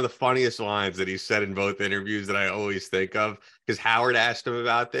has one of the funniest lines that he said in both interviews that I always think of, because Howard asked him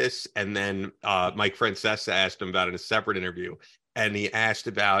about this, and then Mike Francesa asked him about it in a separate interview, and he asked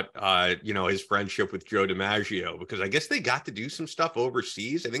about his friendship with Joe DiMaggio, because I guess they got to do some stuff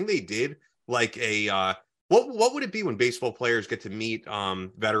overseas. I think they did like a what would it be when baseball players get to meet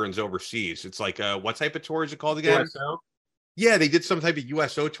veterans overseas? It's like what type of tour is it called again? USO? Yeah, they did some type of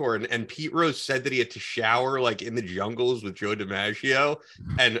USO tour, and Pete Rose said that he had to shower like in the jungles with Joe DiMaggio,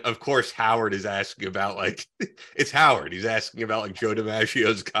 and of course Howard is asking about like it's Howard. He's asking about like Joe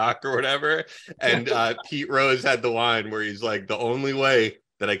DiMaggio's cock or whatever, and Pete Rose had the line where he's like, the only way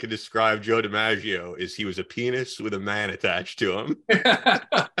that I could describe Joe DiMaggio is he was a penis with a man attached to him.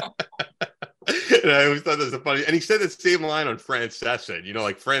 And I always thought that was funny. And he said the same line on Francesa.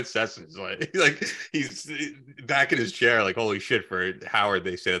 Like Francesa is like he's back in his chair, like, holy shit, for Howard.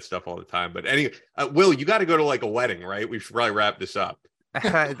 They say that stuff all the time. But anyway, Will, you got to go to like a wedding, right? We should probably wrap this up.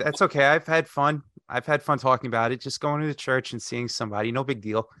 That's okay. I've had fun talking about it. Just going to the church and seeing somebody. No big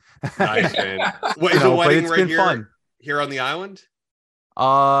deal. Nice, man. What is a wedding right here? Fun. Here on the island?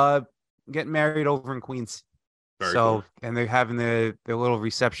 Getting married over in Queens. Very cool. And they're having their little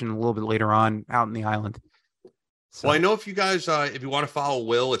reception a little bit later on out in the island. So. Well, I know if you guys, if you want to follow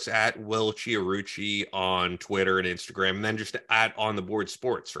Will, it's at Will Chiarucci on Twitter and Instagram, and then just at On the Board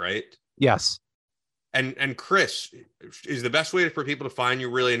Sports, right? Yes. And Chris, is the best way for people to find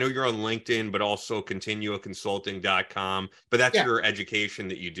you, really? I know you're on LinkedIn, but also continuaconsulting.com, but that's your education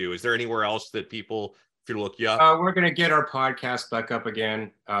that you do. Is there anywhere else that people should look you up? We're going to get our podcast back up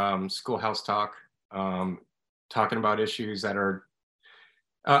again, Schoolhouse Talk. Talking about issues that are,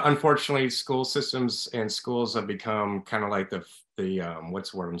 unfortunately, school systems and schools have become kind of like the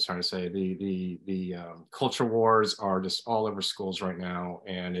what's the word I'm trying to say? The culture wars are just all over schools right now,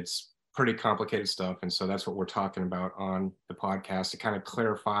 and it's pretty complicated stuff. And so that's what we're talking about on the podcast, to kind of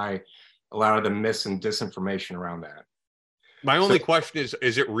clarify a lot of the myths and disinformation around that. My only question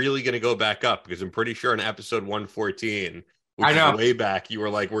is it really going to go back up? Because I'm pretty sure in episode 114, which is way back, you were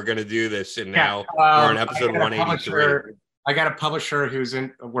like, we're going to do this, and now we're on episode 183. I got a publisher who's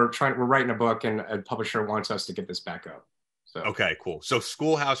we're writing a book, and a publisher wants us to get this back up. So okay, cool. So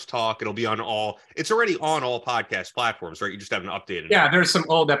Schoolhouse Talk, it'll be on it's already on all podcast platforms, right? You just haven't updated it. Yeah, there's some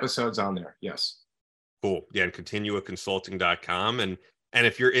old episodes on there. Yes. Cool. Yeah, and continuaconsulting.com. And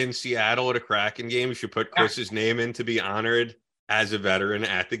if you're in Seattle at a Kraken game, you should put Chris's name in to be honored as a veteran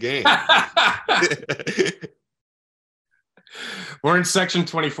at the game. We're in section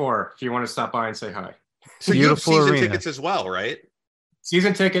 24 if you want to stop by and say hi. So you have season tickets as well, right?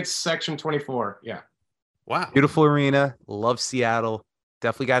 Season tickets, section 24. Yeah. Wow. Beautiful arena. Love Seattle.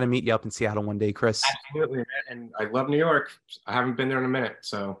 Definitely got to meet you up in Seattle one day, Chris. Absolutely, man. And I love New York. I haven't been there in a minute.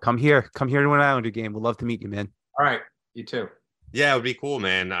 So come here to an Islander game. We'd love to meet you, man. All right. You too. Yeah, it would be cool,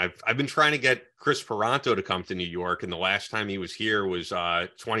 man. I've been trying to get Chris Peranto to come to New York, and the last time he was here was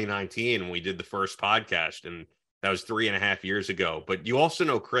 2019 when we did the first podcast, and that was 3.5 years ago. But you also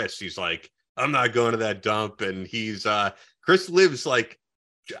know Chris. He's like, I'm not going to that dump. And he's Chris lives like,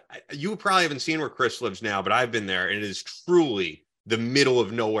 you probably haven't seen where Chris lives now, but I've been there, and it is truly the middle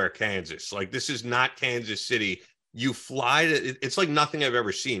of nowhere, Kansas. Like, this is not Kansas City. You fly to, it's like nothing I've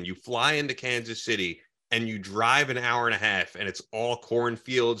ever seen. You fly into Kansas City and you drive an hour and a half, and it's all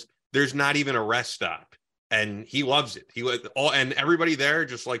cornfields. There's not even a rest stop, and he loves it. And everybody there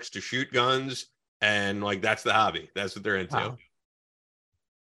just likes to shoot guns. And like, that's the hobby. That's what they're into. Wow.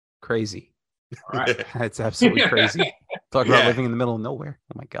 Crazy. All right. That's absolutely crazy. Talk about living in the middle of nowhere.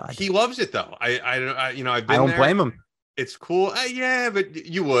 Oh my God. He loves it though. I've been I don't blame him. It's cool. Yeah, but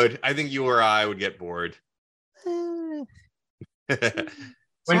you would. I think you or I would get bored.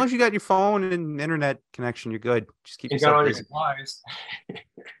 As long as you got your phone and internet connection, you're good. Just keep yourself busy.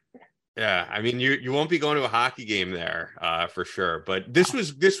 Yeah, I mean, you won't be going to a hockey game there for sure. But this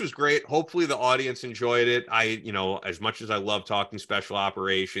was great. Hopefully, the audience enjoyed it. As much as I love talking special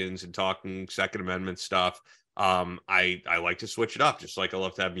operations and talking Second Amendment stuff, I like to switch it up. Just like I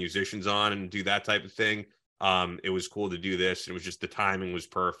love to have musicians on and do that type of thing. It was cool to do this. It was just the timing was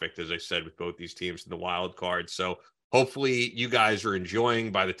perfect, as I said, with both these teams in the wild card. So hopefully you guys are enjoying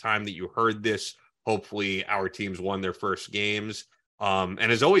by the time that you heard this. Hopefully our teams won their first games. And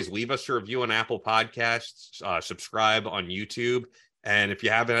as always, leave us a review on Apple Podcasts, subscribe on YouTube. And if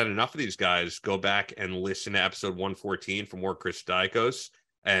you haven't had enough of these guys, go back and listen to episode 114 for more Chris Dykos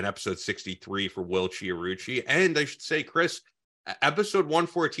and episode 63 for Will Chiarucci. And I should say, Chris, episode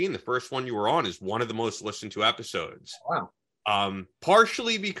 114, the first one you were on, is one of the most listened to episodes. Wow.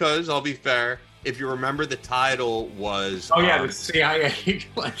 Partially because, I'll be fair, if you remember, the title was the CIA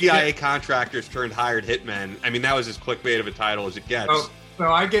CIA contractors turned hired hitmen. I mean, that was as clickbait of a title as it gets.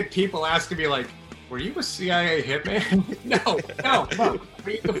 So I get people asking me like, were you a CIA hitman? No,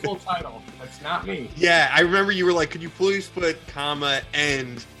 read the full title. That's not me. Yeah, I remember you were like, could you please put comma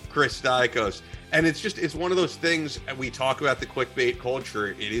and Chris Dykos? And it's one of those things, we talk about the clickbait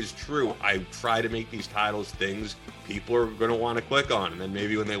culture. It is true. I try to make these titles things people are going to want to click on. And then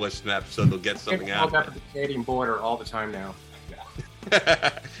maybe when they listen to the episode, they'll get something out of it. At the Canadian border all the time now.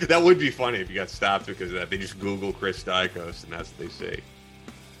 Yeah. That would be funny if you got stopped because of that. They just Google Chris Dykos and that's what they see.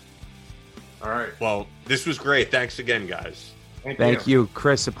 All right. Well, this was great. Thanks again, guys. Thank you,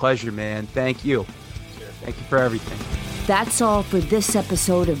 Chris. A pleasure, man. Thank you. Thank you for everything. That's all for this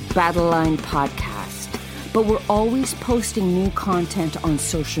episode of Battle Line Podcast. But we're always posting new content on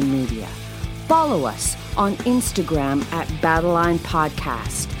social media. Follow us on Instagram at Battle Line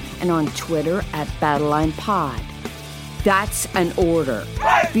Podcast and on Twitter at Battle Line Pod. That's an order.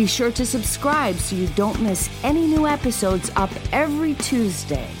 Be sure to subscribe so you don't miss any new episodes up every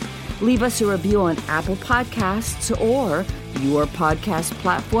Tuesday. Leave us a review on Apple Podcasts or your podcast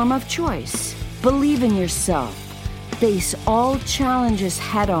platform of choice. Believe in yourself. Face all challenges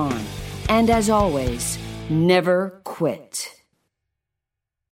head on. And as always, never quit.